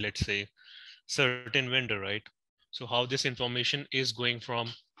by, let's say, certain vendor, right? So how this information is going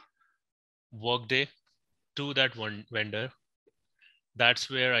from Workday to that one vendor, that's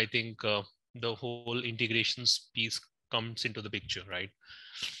where I think the whole integrations piece comes into the picture, right?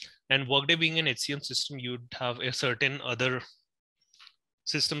 And Workday being an HCM system, you'd have a certain other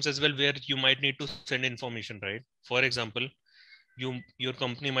systems as well where you might need to send information, right? For example, your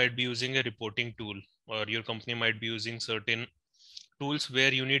company might be using a reporting tool, or your company might be using certain tools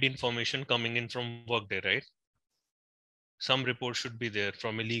where you need information coming in from Workday, right? Some reports should be there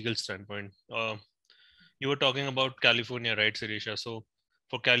from a legal standpoint. You were talking about California, right, Sirisha? So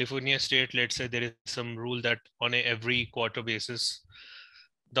for California state, let's say there is some rule that on a every quarter basis,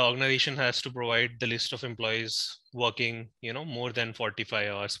 the organization has to provide the list of employees working, more than 45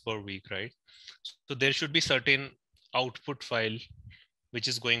 hours per week, right? So there should be certain output file which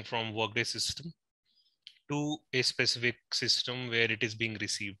is going from Workday system to a specific system where it is being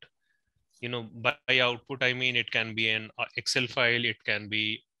received. By output, I mean it can be an Excel file, it can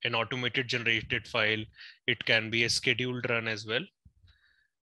be an automated generated file, it can be a scheduled run as well.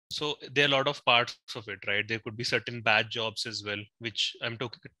 So there are a lot of parts of it, right? There could be certain batch jobs as well, which I'm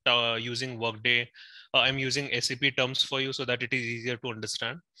using Workday. I'm using SAP terms for you so that it is easier to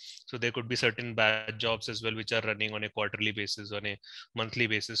understand. So there could be certain batch jobs as well, which are running on a quarterly basis, on a monthly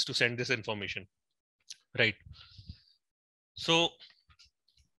basis to send this information, right? So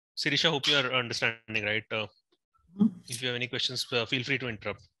Sirisha, hope you are understanding, right? If you have any questions, feel free to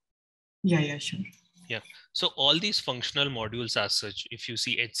interrupt. Yeah, sure. Yeah. So all these functional modules as such, if you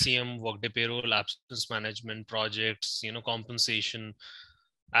see HCM, Workday payroll, absence management, projects, compensation,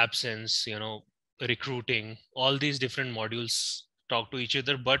 absence, recruiting, all these different modules talk to each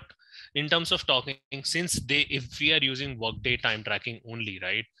other. But in terms of talking, since if we are using Workday time tracking only,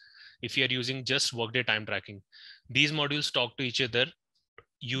 right? If you are using just Workday time tracking, these modules talk to each other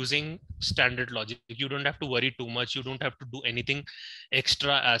using standard logic. You don't have to worry too much. You don't have to do anything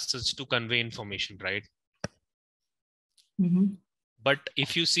extra as such to convey information, right? Mm-hmm. But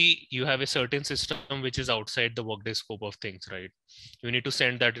if you see, you have a certain system which is outside the Workday scope of things, right? You need to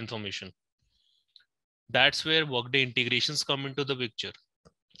send that information. That's where Workday integrations come into the picture.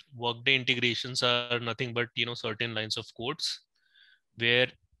 Workday integrations are nothing but, certain lines of codes where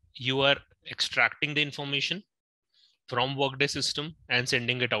you are extracting the information from Workday system and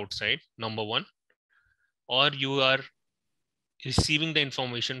sending it outside, number one, or you are receiving the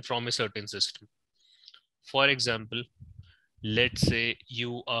information from a certain system. For example, let's say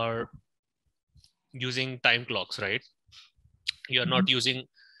you are using time clocks, right? You are not using,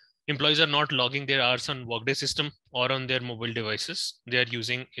 employees are not logging their hours on Workday system or on their mobile devices. They are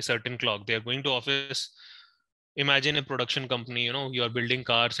using a certain clock. They are going to office Imagine a production company, you are building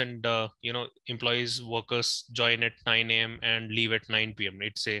cars and, employees, workers join at 9 a.m. and leave at 9 p.m.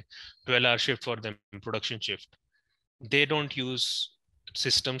 It's a 12-hour shift for them, production shift. They don't use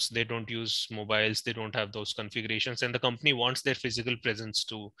systems, they don't use mobiles, they don't have those configurations. And the company wants their physical presence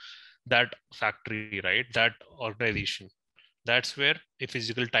to that factory, right? That organization. That's where a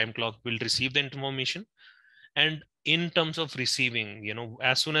physical time clock will receive the information. And in terms of receiving,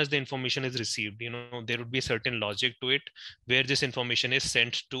 as soon as the information is received, there would be a certain logic to it where this information is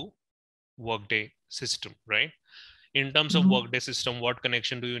sent to Workday system, right? In terms of Workday system, what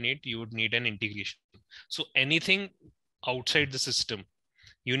connection do you need? You would need an integration. So anything outside the system,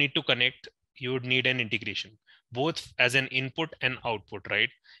 you need to connect, you would need an integration, both as an input and output, right?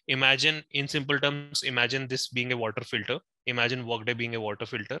 Imagine, in simple terms, imagine this being a water filter. Imagine Workday being a water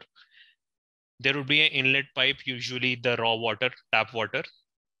filter. There would be an inlet pipe, usually the raw water, tap water,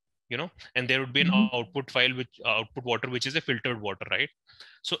 and there would be an output file, which output water, which is a filtered water, right?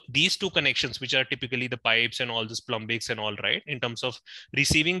 So these two connections, which are typically the pipes and all this plumbics and all, right, in terms of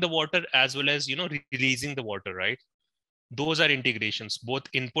receiving the water as well as, releasing the water, right? Those are integrations, both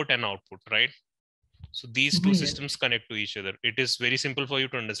input and output, right? So these two systems connect to each other. It is very simple for you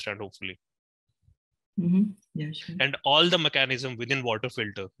to understand, hopefully. Yeah, sure. And all the mechanism within water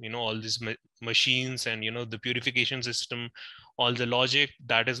filter, all these machines and, the purification system, all the logic,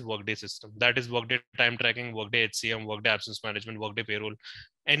 that is Workday system. That is Workday time tracking, Workday HCM, Workday absence management, Workday payroll,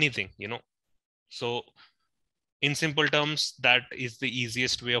 anything, So in simple terms, that is the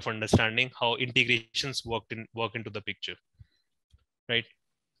easiest way of understanding how integrations work into the picture, right?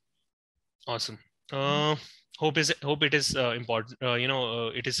 Awesome. Hope it is important.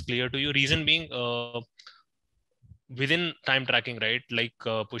 It is clear to you. Reason being, within time tracking, right? Like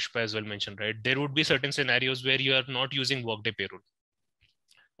Pushpa as well mentioned, right? There would be certain scenarios where you are not using Workday payroll,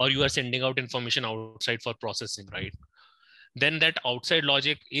 or you are sending out information outside for processing, right? Then that outside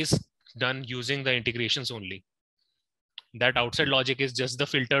logic is done using the integrations only. That outside logic is just the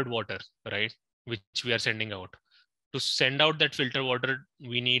filtered water, right? Which we are sending out. To send out that filter water,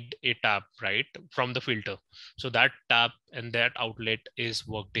 we need a tap, right, from the filter. So that tap and that outlet is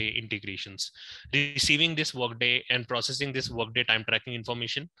Workday integrations. Receiving this Workday and processing this Workday time tracking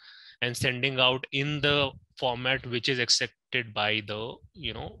information and sending out in the format which is accepted by the,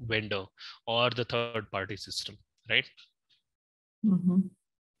 vendor or the third party system, right?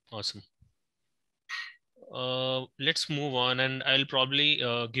 Awesome. Let's move on, and I'll probably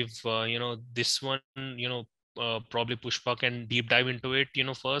give this one, probably Pushpa can deep dive into it,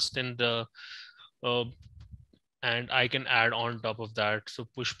 first, and I can add on top of that. So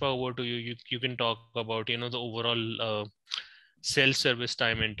Pushpa, over to you. You can talk about, the overall self-service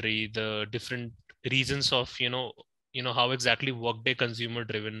time entry, the different reasons of, how exactly Workday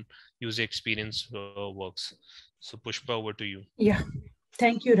consumer-driven user experience works. So Pushpa, over to you. Yeah,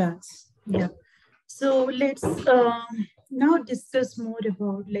 thank you, Raj. Yeah. So let's now discuss more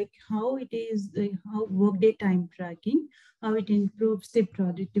about like how it is, how Workday time tracking, how it improves the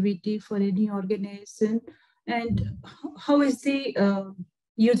productivity for any organization, and how is the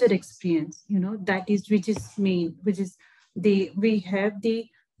user experience. That is which is main, which is we have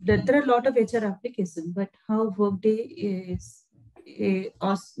there are a lot of HR applications, but how Workday is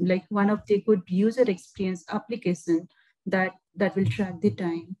like one of the good user experience application that will track the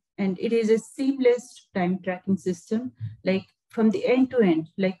time. And it is a seamless time tracking system, like from the end to end.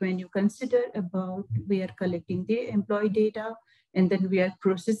 Like when you consider about, we are collecting the employee data, and then we are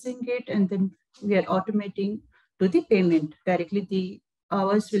processing it, and then we are automating to the payment. Directly the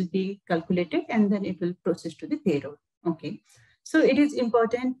hours will be calculated, and then it will process to the payroll. Okay. So it is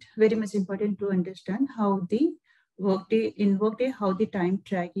important, very much important to understand how the Workday, how the time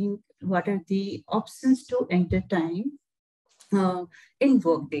tracking, what are the options to enter time in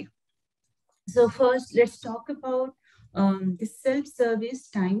Workday. So first, let's talk about the self-service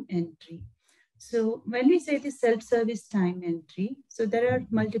time entry. So when we say the self-service time entry, so there are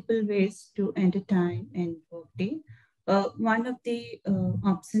multiple ways to enter time in Workday. One of the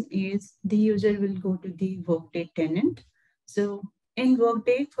option is the user will go to the Workday tenant. So in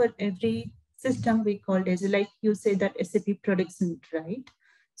Workday, for every system we call as, like you say that SAP production, right?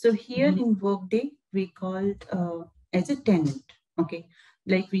 So here in Workday, we call as a tenant. Okay,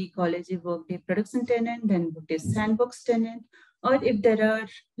 like we call as a Workday production tenant, then Workday sandbox tenant, or if there are,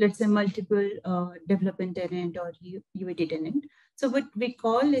 let's say, multiple development tenant or UAT tenant. So what we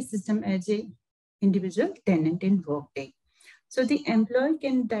call a system as a individual tenant in Workday. So the employee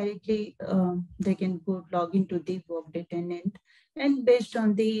can directly, they can go log into the Workday tenant, and based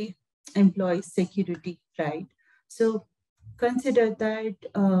on the employee security, right? So consider that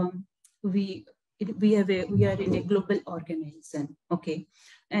we are in a global organization, okay,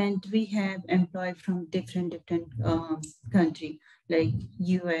 and we have employees from different country like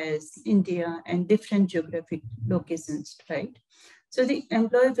US, India, and different geographic locations, right? So the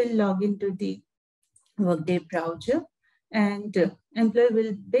employee will log into the Workday browser, and employee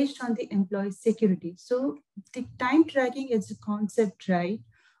will, based on the employee security. So the time tracking is a concept, right?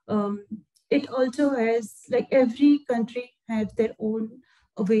 Um, it also has, like, every country has their own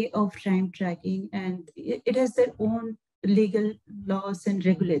way of time tracking, and it has their own legal laws and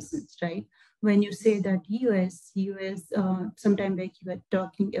regulations, right? When you say that US, sometime like you were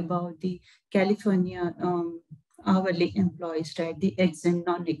talking about the California hourly employees, right? The exempt,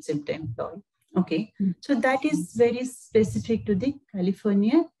 non-exempt employee. Okay, so that is very specific to the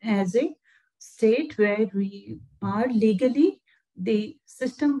California as a state where we are legally, the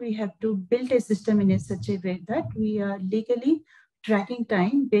system, we have to build a system in a such a way that we are legally tracking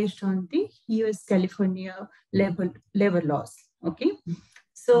time based on the US California labor laws. Okay,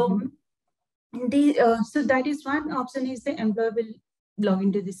 so so that is one option, is the employer will log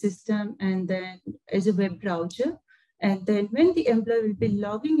into the system and then as a web browser, and then when the employee will be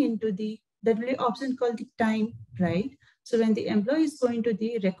logging into the, that will be option called the time, right? So when the employee is going to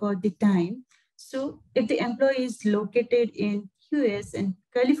the record the time, so if the employee is located in US and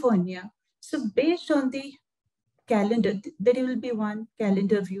California, so based on the calendar, there will be one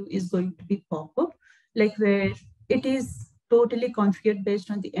calendar view is going to be pop up, like where it is totally configured based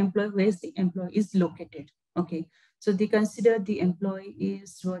on the employee, where the employee is located. Okay, so they consider the employee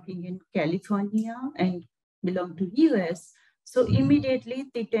is working in California and belong to US. So immediately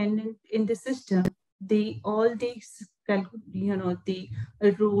the tenant in the system, the all these the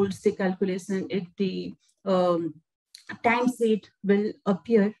rules, the calculation, the time sheet will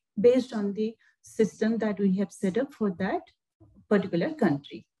appear based on the system that we have set up for that particular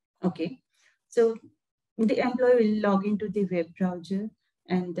country. Okay, so the employee will log into the web browser,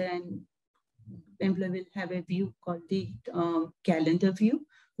 and then the employee will have a view called the calendar view,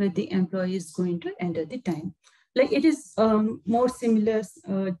 where the employee is going to enter the time. Like, it is more similar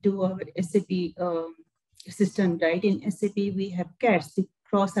to our SAP system, right? In SAP, we have CATS, the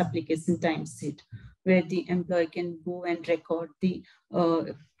cross application time sheet, where the employee can go and record the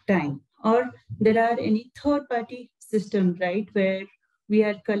time. Or there are any third-party system, right, where we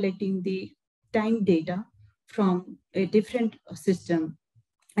are collecting the time data from a different system,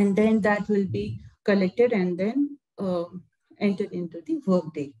 and then that will be collected and then entered into the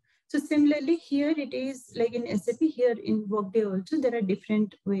Workday. So similarly, here it is like in SAP, here in Workday also, there are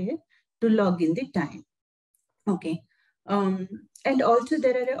different ways to log in the time. Okay. And also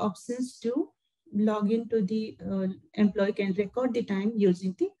there are options to log into the employee can record the time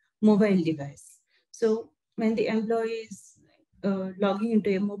using the mobile device. So when the employee is logging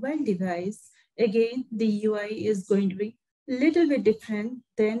into a mobile device, again, the UI is going to be little bit different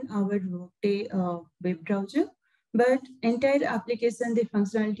than our Workday web browser, but entire application, the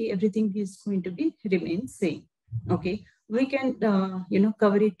functionality, everything is going to be remain same. Okay, we can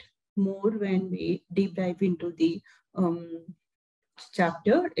cover it more when we deep dive into the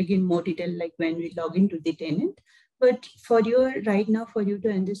chapter, again more detail, like when we log into the tenant. But for your right now, for you to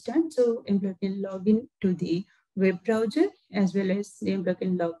understand, so employee can log in to the web browser, as well as the employee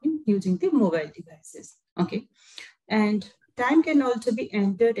can log in using the mobile devices. Okay, and time can also be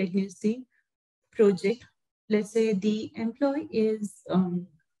entered against the project. Let's say the employee is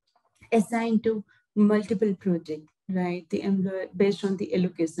assigned to multiple projects, right? The employee, based on the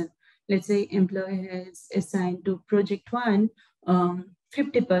allocation. Let's say employee has assigned to project 1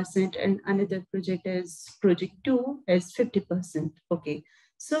 50%, and another project as project 2 as 50%. Okay,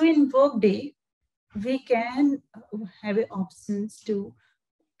 so in Workday, we can have options to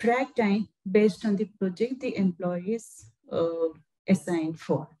track time based on the project the employee is assigned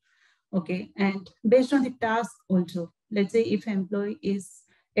for. Okay, and based on the task also. Let's say if employee is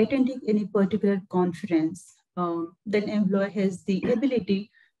attending any particular conference, then employee has the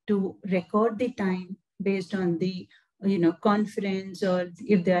ability to record the time based on the conference, or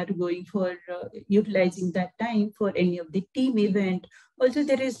if they are going for utilizing that time for any of the team event. Also,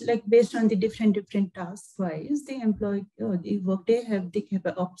 there is, like, based on the different tasks wise, the employee the Workday have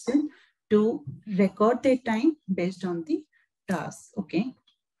the option to record their time based on the task. Okay,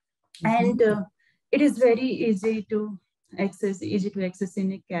 and it is very easy to access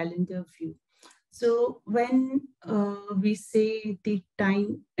in a calendar view. So when we say the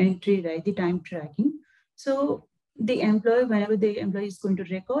time entry, right, the time tracking, so the employee, whenever the employee is going to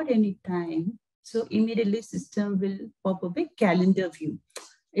record any time, so immediately system will pop up a calendar view.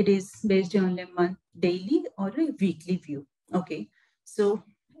 It is based on a month, daily or a weekly view. Okay, so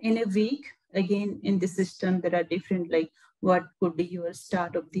in a week, again, in the system, there are different, like what could be your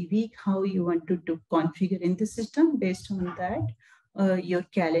start of the week, how you want to configure in the system. Based on that, your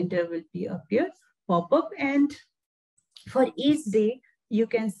calendar will be pop up, and for each day, you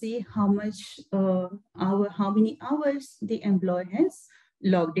can see how many hours the employee has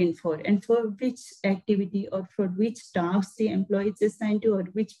logged in for, and for which activity or for which task the employee is assigned to, or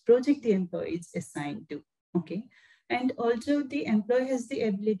which project the employee is assigned to. Okay. And also the employee has the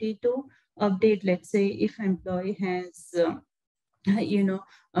ability to update, let's say if employee has,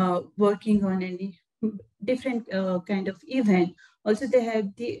 working on any different kind of event. Also, they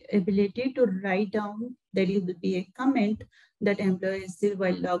have the ability to write down, there will be a comment that employee is still,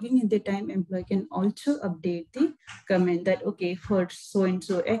 while logging in the time, employee can also update the comment that, okay, for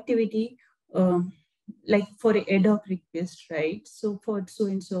so-and-so activity, like for a ad hoc request, right? So for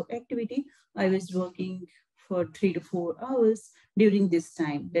so-and-so activity, I was working for 3 to 4 hours during this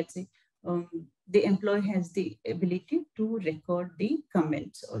time, let's say. The employee has the ability to record the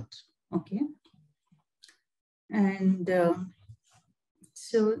comments also, okay? And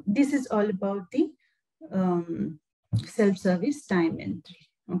so this is all about the self-service time entry,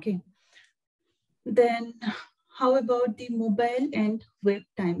 okay? Then how about the mobile and web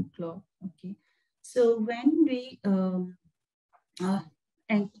time clock, okay? So when we,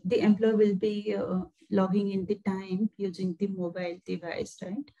 and the employee will be logging in the time using the mobile device,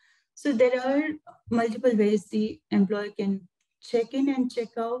 right? So there are multiple ways the employee can check in and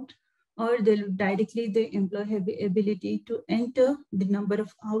check out, or they'll directly, the employee have the ability to enter the number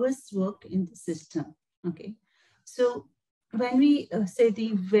of hours worked in the system, okay? So when we say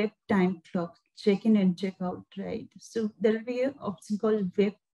the web time clock, check in and check out, right? So there will be an option called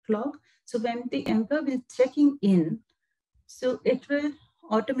web clock. So when the employee will checking in, so it will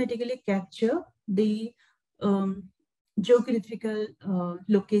automatically capture the geographical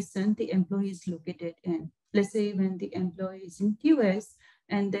location the employee is located in. Let's say when the employee is in US,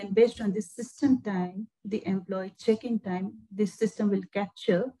 and then based on the system time, the employee check-in time, this system will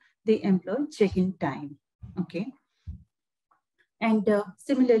capture the employee check-in time, okay? And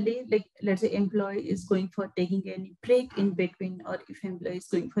similarly, like let's say employee is going for taking any break in between, or if employee is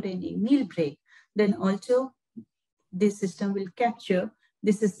going for any meal break, then also this system will capture,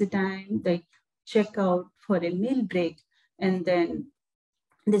 this is the time they check out for a meal break, and then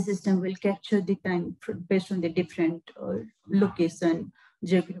the system will capture the time based on the different location,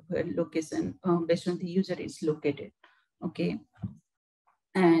 geographical location, based on the user is located, okay?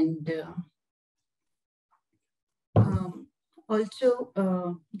 And also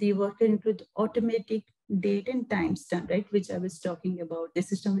the worker include automatic date and timestamp, right? Which I was talking about. The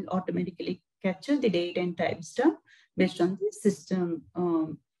system will automatically capture the date and timestamp based on the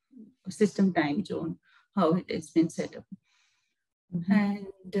system time zone, how it has been set up. And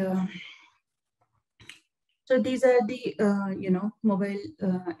so these are the mobile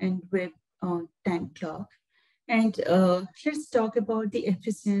and web time clock. And let's talk about the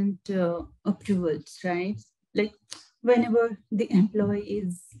efficient approvals, right? Like whenever the employee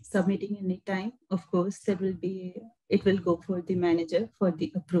is submitting any time, of course, it will go for the manager for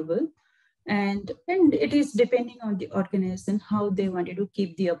the approval. And it is depending on the organization, how they wanted to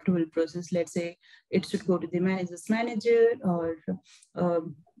keep the approval process. Let's say it should go to the manager's manager, or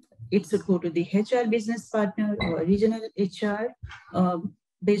it should go to the HR business partner or regional HR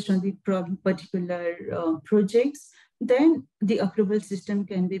based on the particular projects. Then the approval system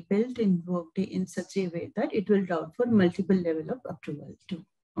can be built in Workday in such a way that it will route for multiple level of approval too,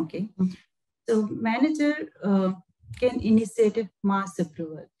 okay? So manager can initiate a mass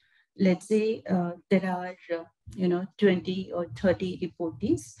approval. Let's say there are 20 or 30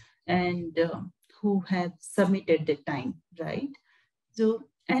 reportees and who have submitted the time, right? So,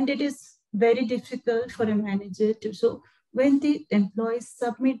 and it is very difficult for a manager to, so when the employees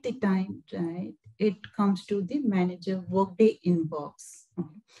submit the time, right, it comes to the manager Workday inbox.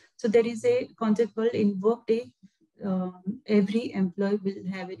 Okay. So there is a concept called in Workday, every employee will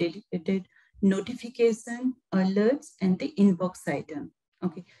have a dedicated notification, alerts, and the inbox item.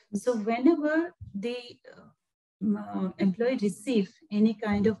 Okay, so whenever the employee receive any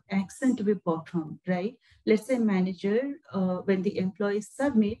kind of action to be performed, right? Let's say manager, when the employee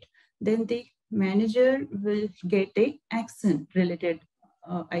submit, then the manager will get a action related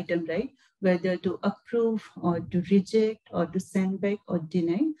item, right? Whether to approve or to reject or to send back or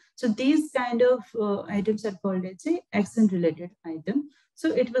deny. So these kind of items are called, let's say, action related item.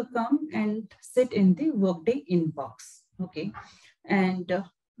 So it will come and sit in the Workday inbox, okay? And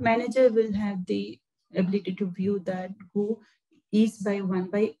manager will have the ability to view that, go each by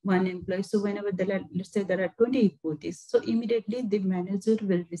one employee. So whenever there are, let's say there are 20 reports, so immediately the manager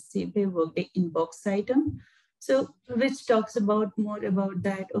will receive a Workday inbox item. So which talks about more about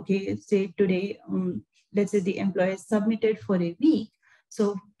that, okay, say today, let's say the employee is submitted for a week.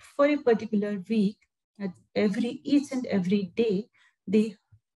 So for a particular week, at each and every day, the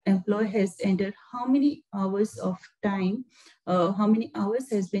employee has entered how many hours of time, how many hours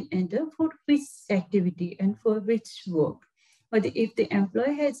has been entered for which activity and for which work. But if the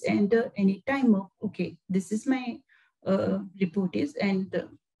employee has entered any time of, okay, this is my report is, and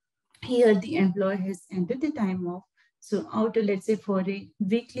here the employee has entered the time off. So out of, let's say for a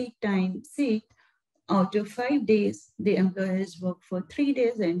weekly time sheet, out of 5 days, the employee has worked for 3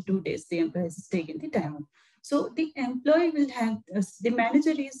 days, and 2 days the employee has taken the time off. So the employee will have, the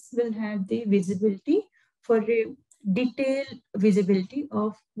manager will have the visibility for a detailed visibility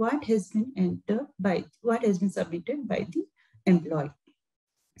of what has been entered by, what has been submitted by the employee.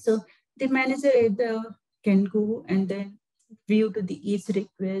 So the manager either can go and then view to the each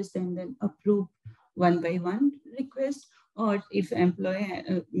request and then approve one by one request, or if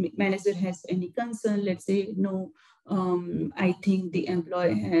employee manager has any concern, let's say, no, I think the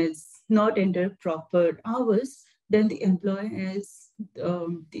employee has not entered proper hours, then the employee has,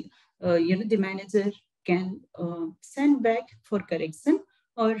 the manager can send back for correction,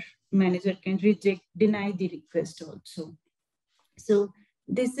 or manager can reject, deny the request also. So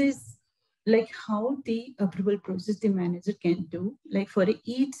this is like how the approval process the manager can do, like for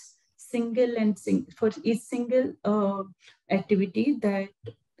each single activity that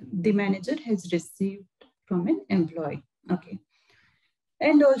the manager has received from an employee. Okay.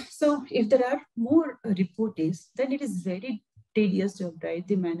 And also, if there are more reportees, then it is very tedious job, right?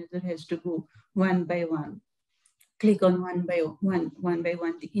 The manager has to go one by one, click on one by one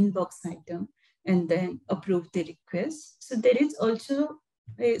the inbox item, and then approve the request. So there is also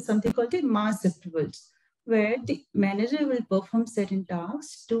something called the mass approvals, where the manager will perform certain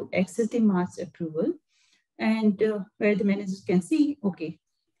tasks to access the mass approval, and where the manager can see, okay,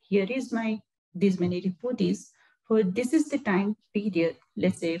 here is these many reportees. For this is the time period,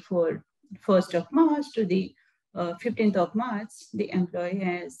 let's say for 1st of March to the 15th of March, the employee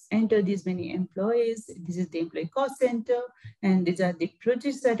has entered these many employees. This is the employee cost center, and these are the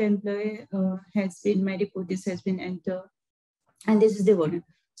projects that employee has been, my report, this has been entered, and this is the volume.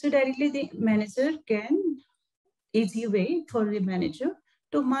 So directly the manager can, easy way for the manager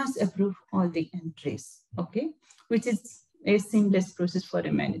to mass approve all the entries, okay, which is a seamless process for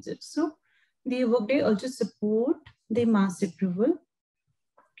a manager. So the Workday also support the mass approval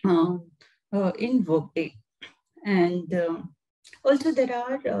in Workday. And also there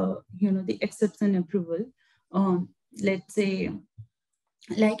are, the exception approval. Let's say,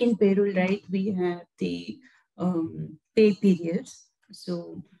 like in payroll, right, we have the pay periods.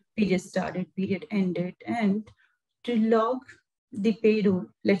 So period started, period ended, and to log the payroll,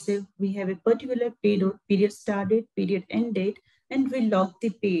 let's say we have a particular payroll, period started, period ended, and we log the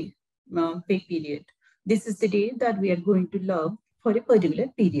pay period. This is the day that we are going to log for a particular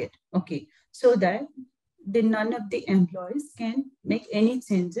period, okay, so that none of the employees can make any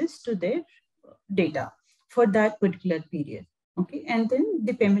changes to their data for that particular period, okay, and then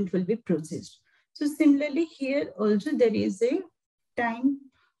the payment will be processed. So similarly here also there is a time,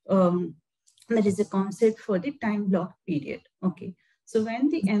 there is a concept for the time block period, okay. So when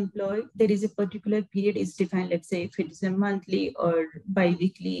the employee, there is a particular period is defined, let's say if it is a monthly or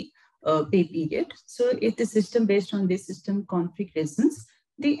bi-weekly pay period. So if the system, based on the system configurations,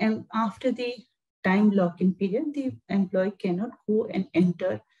 after the time lock-in period, the employee cannot go and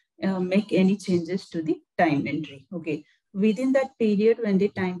enter, make any changes to the time entry, okay. Within that period, when the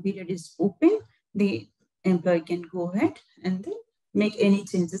time period is open, the employee can go ahead and then make any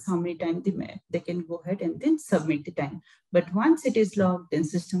changes, how many times they can go ahead and then submit the time. But once it is logged, then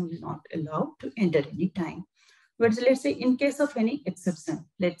system will not allow to enter any time. But let's say in case of any exception,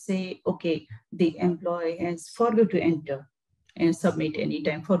 let's say, okay, the employee has forgot to enter and submit any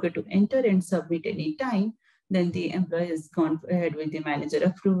time, forgot to enter and submit any time, then the employee has gone ahead with the manager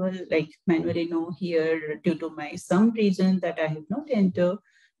approval, like manually, no, here due to my some reason that I have not entered.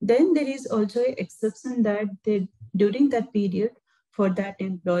 Then there is also an exception that during that period, for that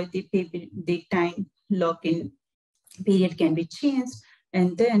employee, the time lock-in period can be changed,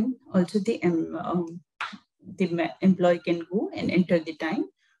 and then also the employee can go and enter the time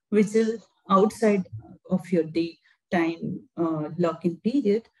which is outside of the time lock-in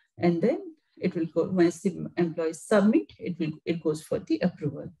period, and then it will go, once the employee submit, it goes for the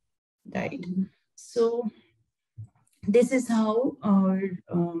approval, right? Mm-hmm. So this is how our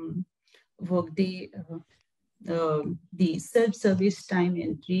Workday the self-service time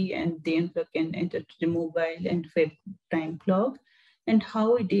entry, and the employee can enter the mobile and web time clock, and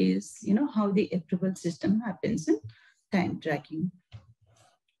how it is, how the approval system happens in time tracking.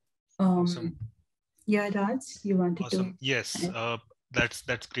 Awesome. Yeah, Raj, you wanted Awesome. to? Yes,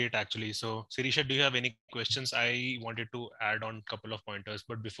 that's great actually. So, Sirisha, do you have any questions? I wanted to add on a couple of pointers,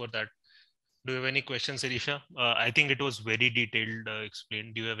 but before that, do you have any questions, Sirisha? I think it was very detailed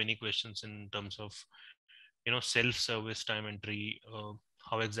explained. Do you have any questions in terms of, self-service time entry,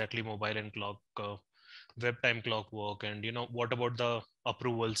 how exactly mobile and clock, web time clock work, and what about the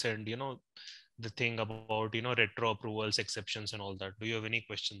approvals and the thing about retro approvals, exceptions, and all that? Do you have any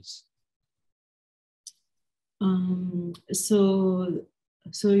questions? So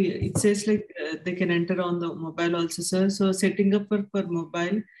it says like they can enter on the mobile also, sir. So setting up for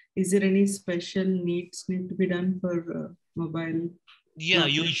mobile, is there any special needs need to be done for mobile? Yeah,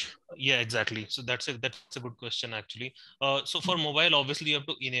 yeah, exactly. So that's a good question actually. So for mobile, obviously you have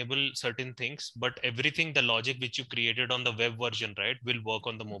to enable certain things, but everything, the logic which you created on the web version, right, will work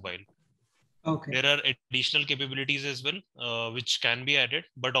on the mobile. Okay. There are additional capabilities as well, which can be added,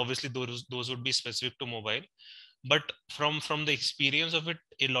 but obviously those would be specific to mobile. But from the experience of it,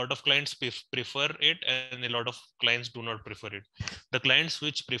 a lot of clients prefer it, and a lot of clients do not prefer it. The clients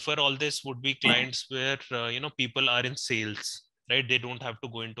which prefer all this would be clients where people are in sales, right? They don't have to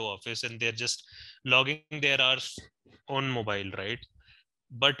go into office and they're just logging their hours on mobile, right?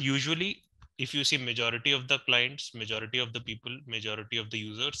 But usually, if you see majority of the clients, majority of the people, majority of the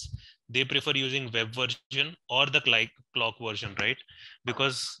users, they prefer using web version or the clock version, right?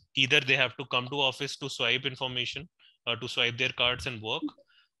 Because either they have to come to office to swipe information, to swipe their cards and work,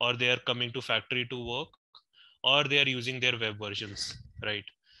 or they are coming to factory to work, or they are using their web versions, right?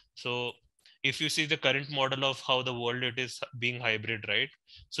 So if you see the current model of how the world it is being hybrid, right?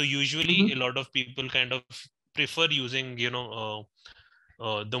 So usually a lot of people kind of prefer using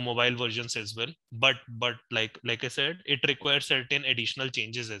the mobile versions as well, but like I said, it requires certain additional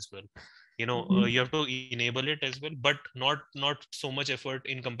changes as well. You have to enable it as well, but not so much effort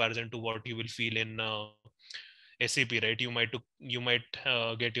in comparison to what you will feel in SAP, right? You might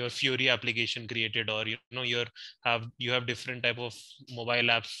get your Fury application created, or you have different type of mobile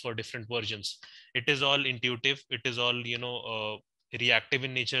apps for different versions. It is all intuitive, it is all reactive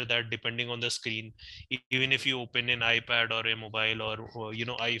in nature, that depending on the screen, even if you open an iPad or a mobile or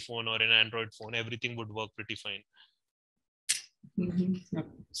iPhone or an Android phone, everything would work pretty fine.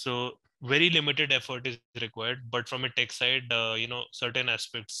 So very limited effort is required, but from a tech side, certain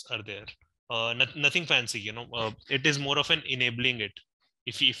aspects are there. Nothing fancy, it is more of an enabling it.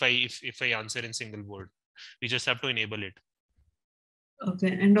 If I answer in single word, we just have to enable it.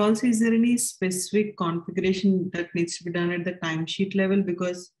 Okay, and also, is there any specific configuration that needs to be done at the timesheet level?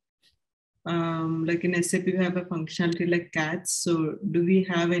 Because like in SAP, we have a functionality like CATS. So do we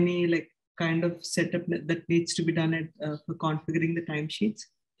have any like kind of setup that needs to be done for configuring the timesheets?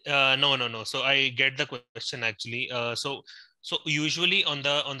 No. So I get the question actually. So usually on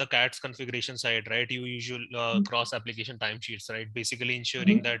the CATS configuration side, right, you usually cross application timesheets, right? Basically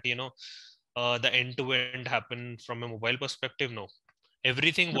ensuring that the end-to-end happen from a mobile perspective. No,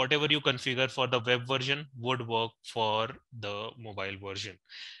 everything whatever you configure for the web version would work for the mobile version.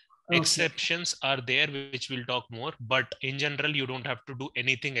 Exceptions are there, which we'll talk more, but in general you don't have to do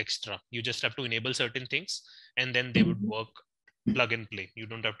anything extra. You just have to enable certain things and then they would work plug and play. You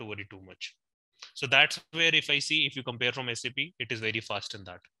don't have to worry too much. So that's where, if I see, if you compare from SAP, it is very fast in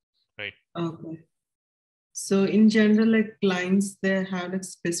that, right? Okay. So in general, like clients, they have like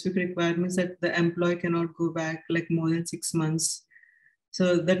specific requirements that the employee cannot go back like more than 6 months.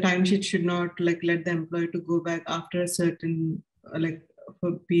 So the timesheet should not like let the employee to go back after a certain like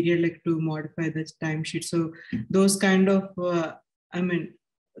for period like to modify the timesheet. So those kind of I mean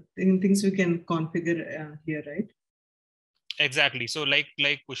things we can configure here, right? Exactly. So like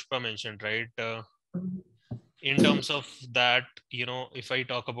Pushpa mentioned, right? In terms of that, if I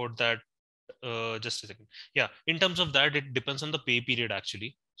talk about that, just a second. Yeah, in terms of that, it depends on the pay period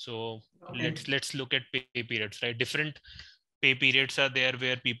actually. So let's look at pay periods, right? Different pay periods are there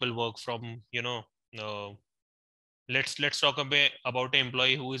where people work from, uh, let's talk about an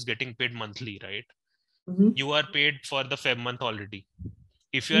employee who is getting paid monthly, right? You are paid for the Feb month already.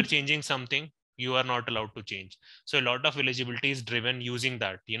 If you are changing something, you are not allowed to change. So a lot of eligibility is driven using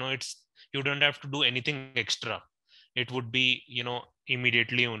that. You don't have to do anything extra. It would be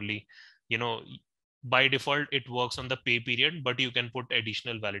immediately only. you know by default it works on the pay period, but you can put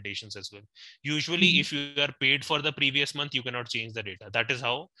additional validations as well. Usually if you are paid for the previous month, you cannot change the data. That is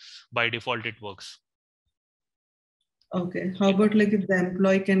how by default it works. Okay, how about like if the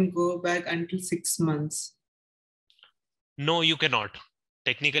employee can go back until 6 months? No, you cannot.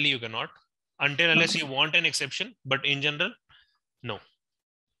 Technically, you cannot until unless you want an exception. But in general, no.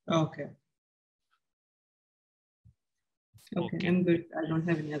 Okay. Okay, I'm good. I don't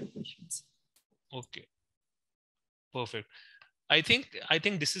have any other questions. Okay. Perfect. I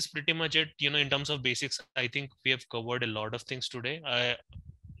think this is pretty much it. In terms of basics, I think we have covered a lot of things today.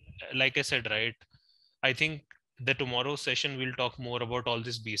 Like I said, right, I think the tomorrow session we'll talk more about all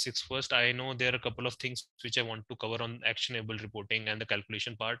these basics first. I know there are a couple of things which I want to cover on actionable reporting and the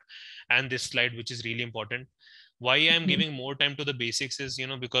calculation part, and this slide, which is really important. Why I'm giving more time to the basics is,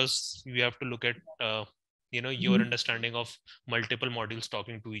 because we have to look at, your understanding of multiple modules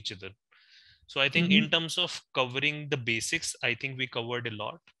talking to each other. So I think in terms of covering the basics, I think we covered a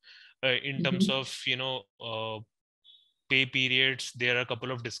lot. In terms of, pay periods, there are a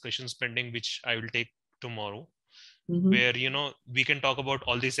couple of discussions pending, which I will take tomorrow, where, we can talk about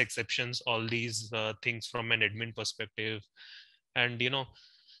all these exceptions, all these things from an admin perspective. And,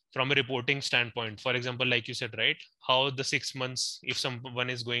 from a reporting standpoint, for example, like you said, right, how the 6 months, if someone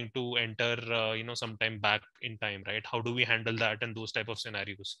is going to enter, sometime back in time, right, how do we handle that and those type of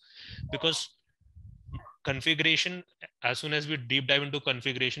scenarios? Because configuration, as soon as we deep dive into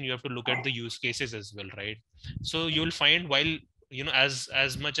configuration, you have to look at the use cases as well, right? So you'll find while,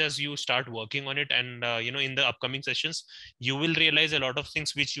 as much as you start working on it, and in the upcoming sessions, you will realize a lot of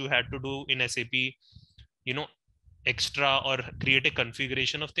things which you had to do in SAP, extra, or create a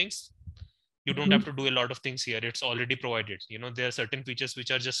configuration of things. You don't have to do a lot of things here. It's already provided. There are certain features which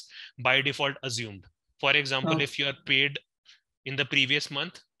are just by default assumed. For example, if you are paid in the previous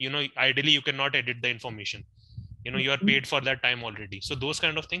month, ideally you cannot edit the information. You are paid for that time already. So those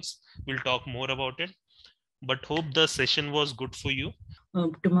kind of things, we'll talk more about it. But hope the session was good for you.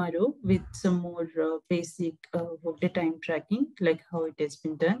 Tomorrow with some more basic Workday time tracking, like how it has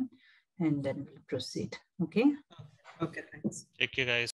been done, and then we'll proceed. Okay. Okay, thanks. Take care, guys.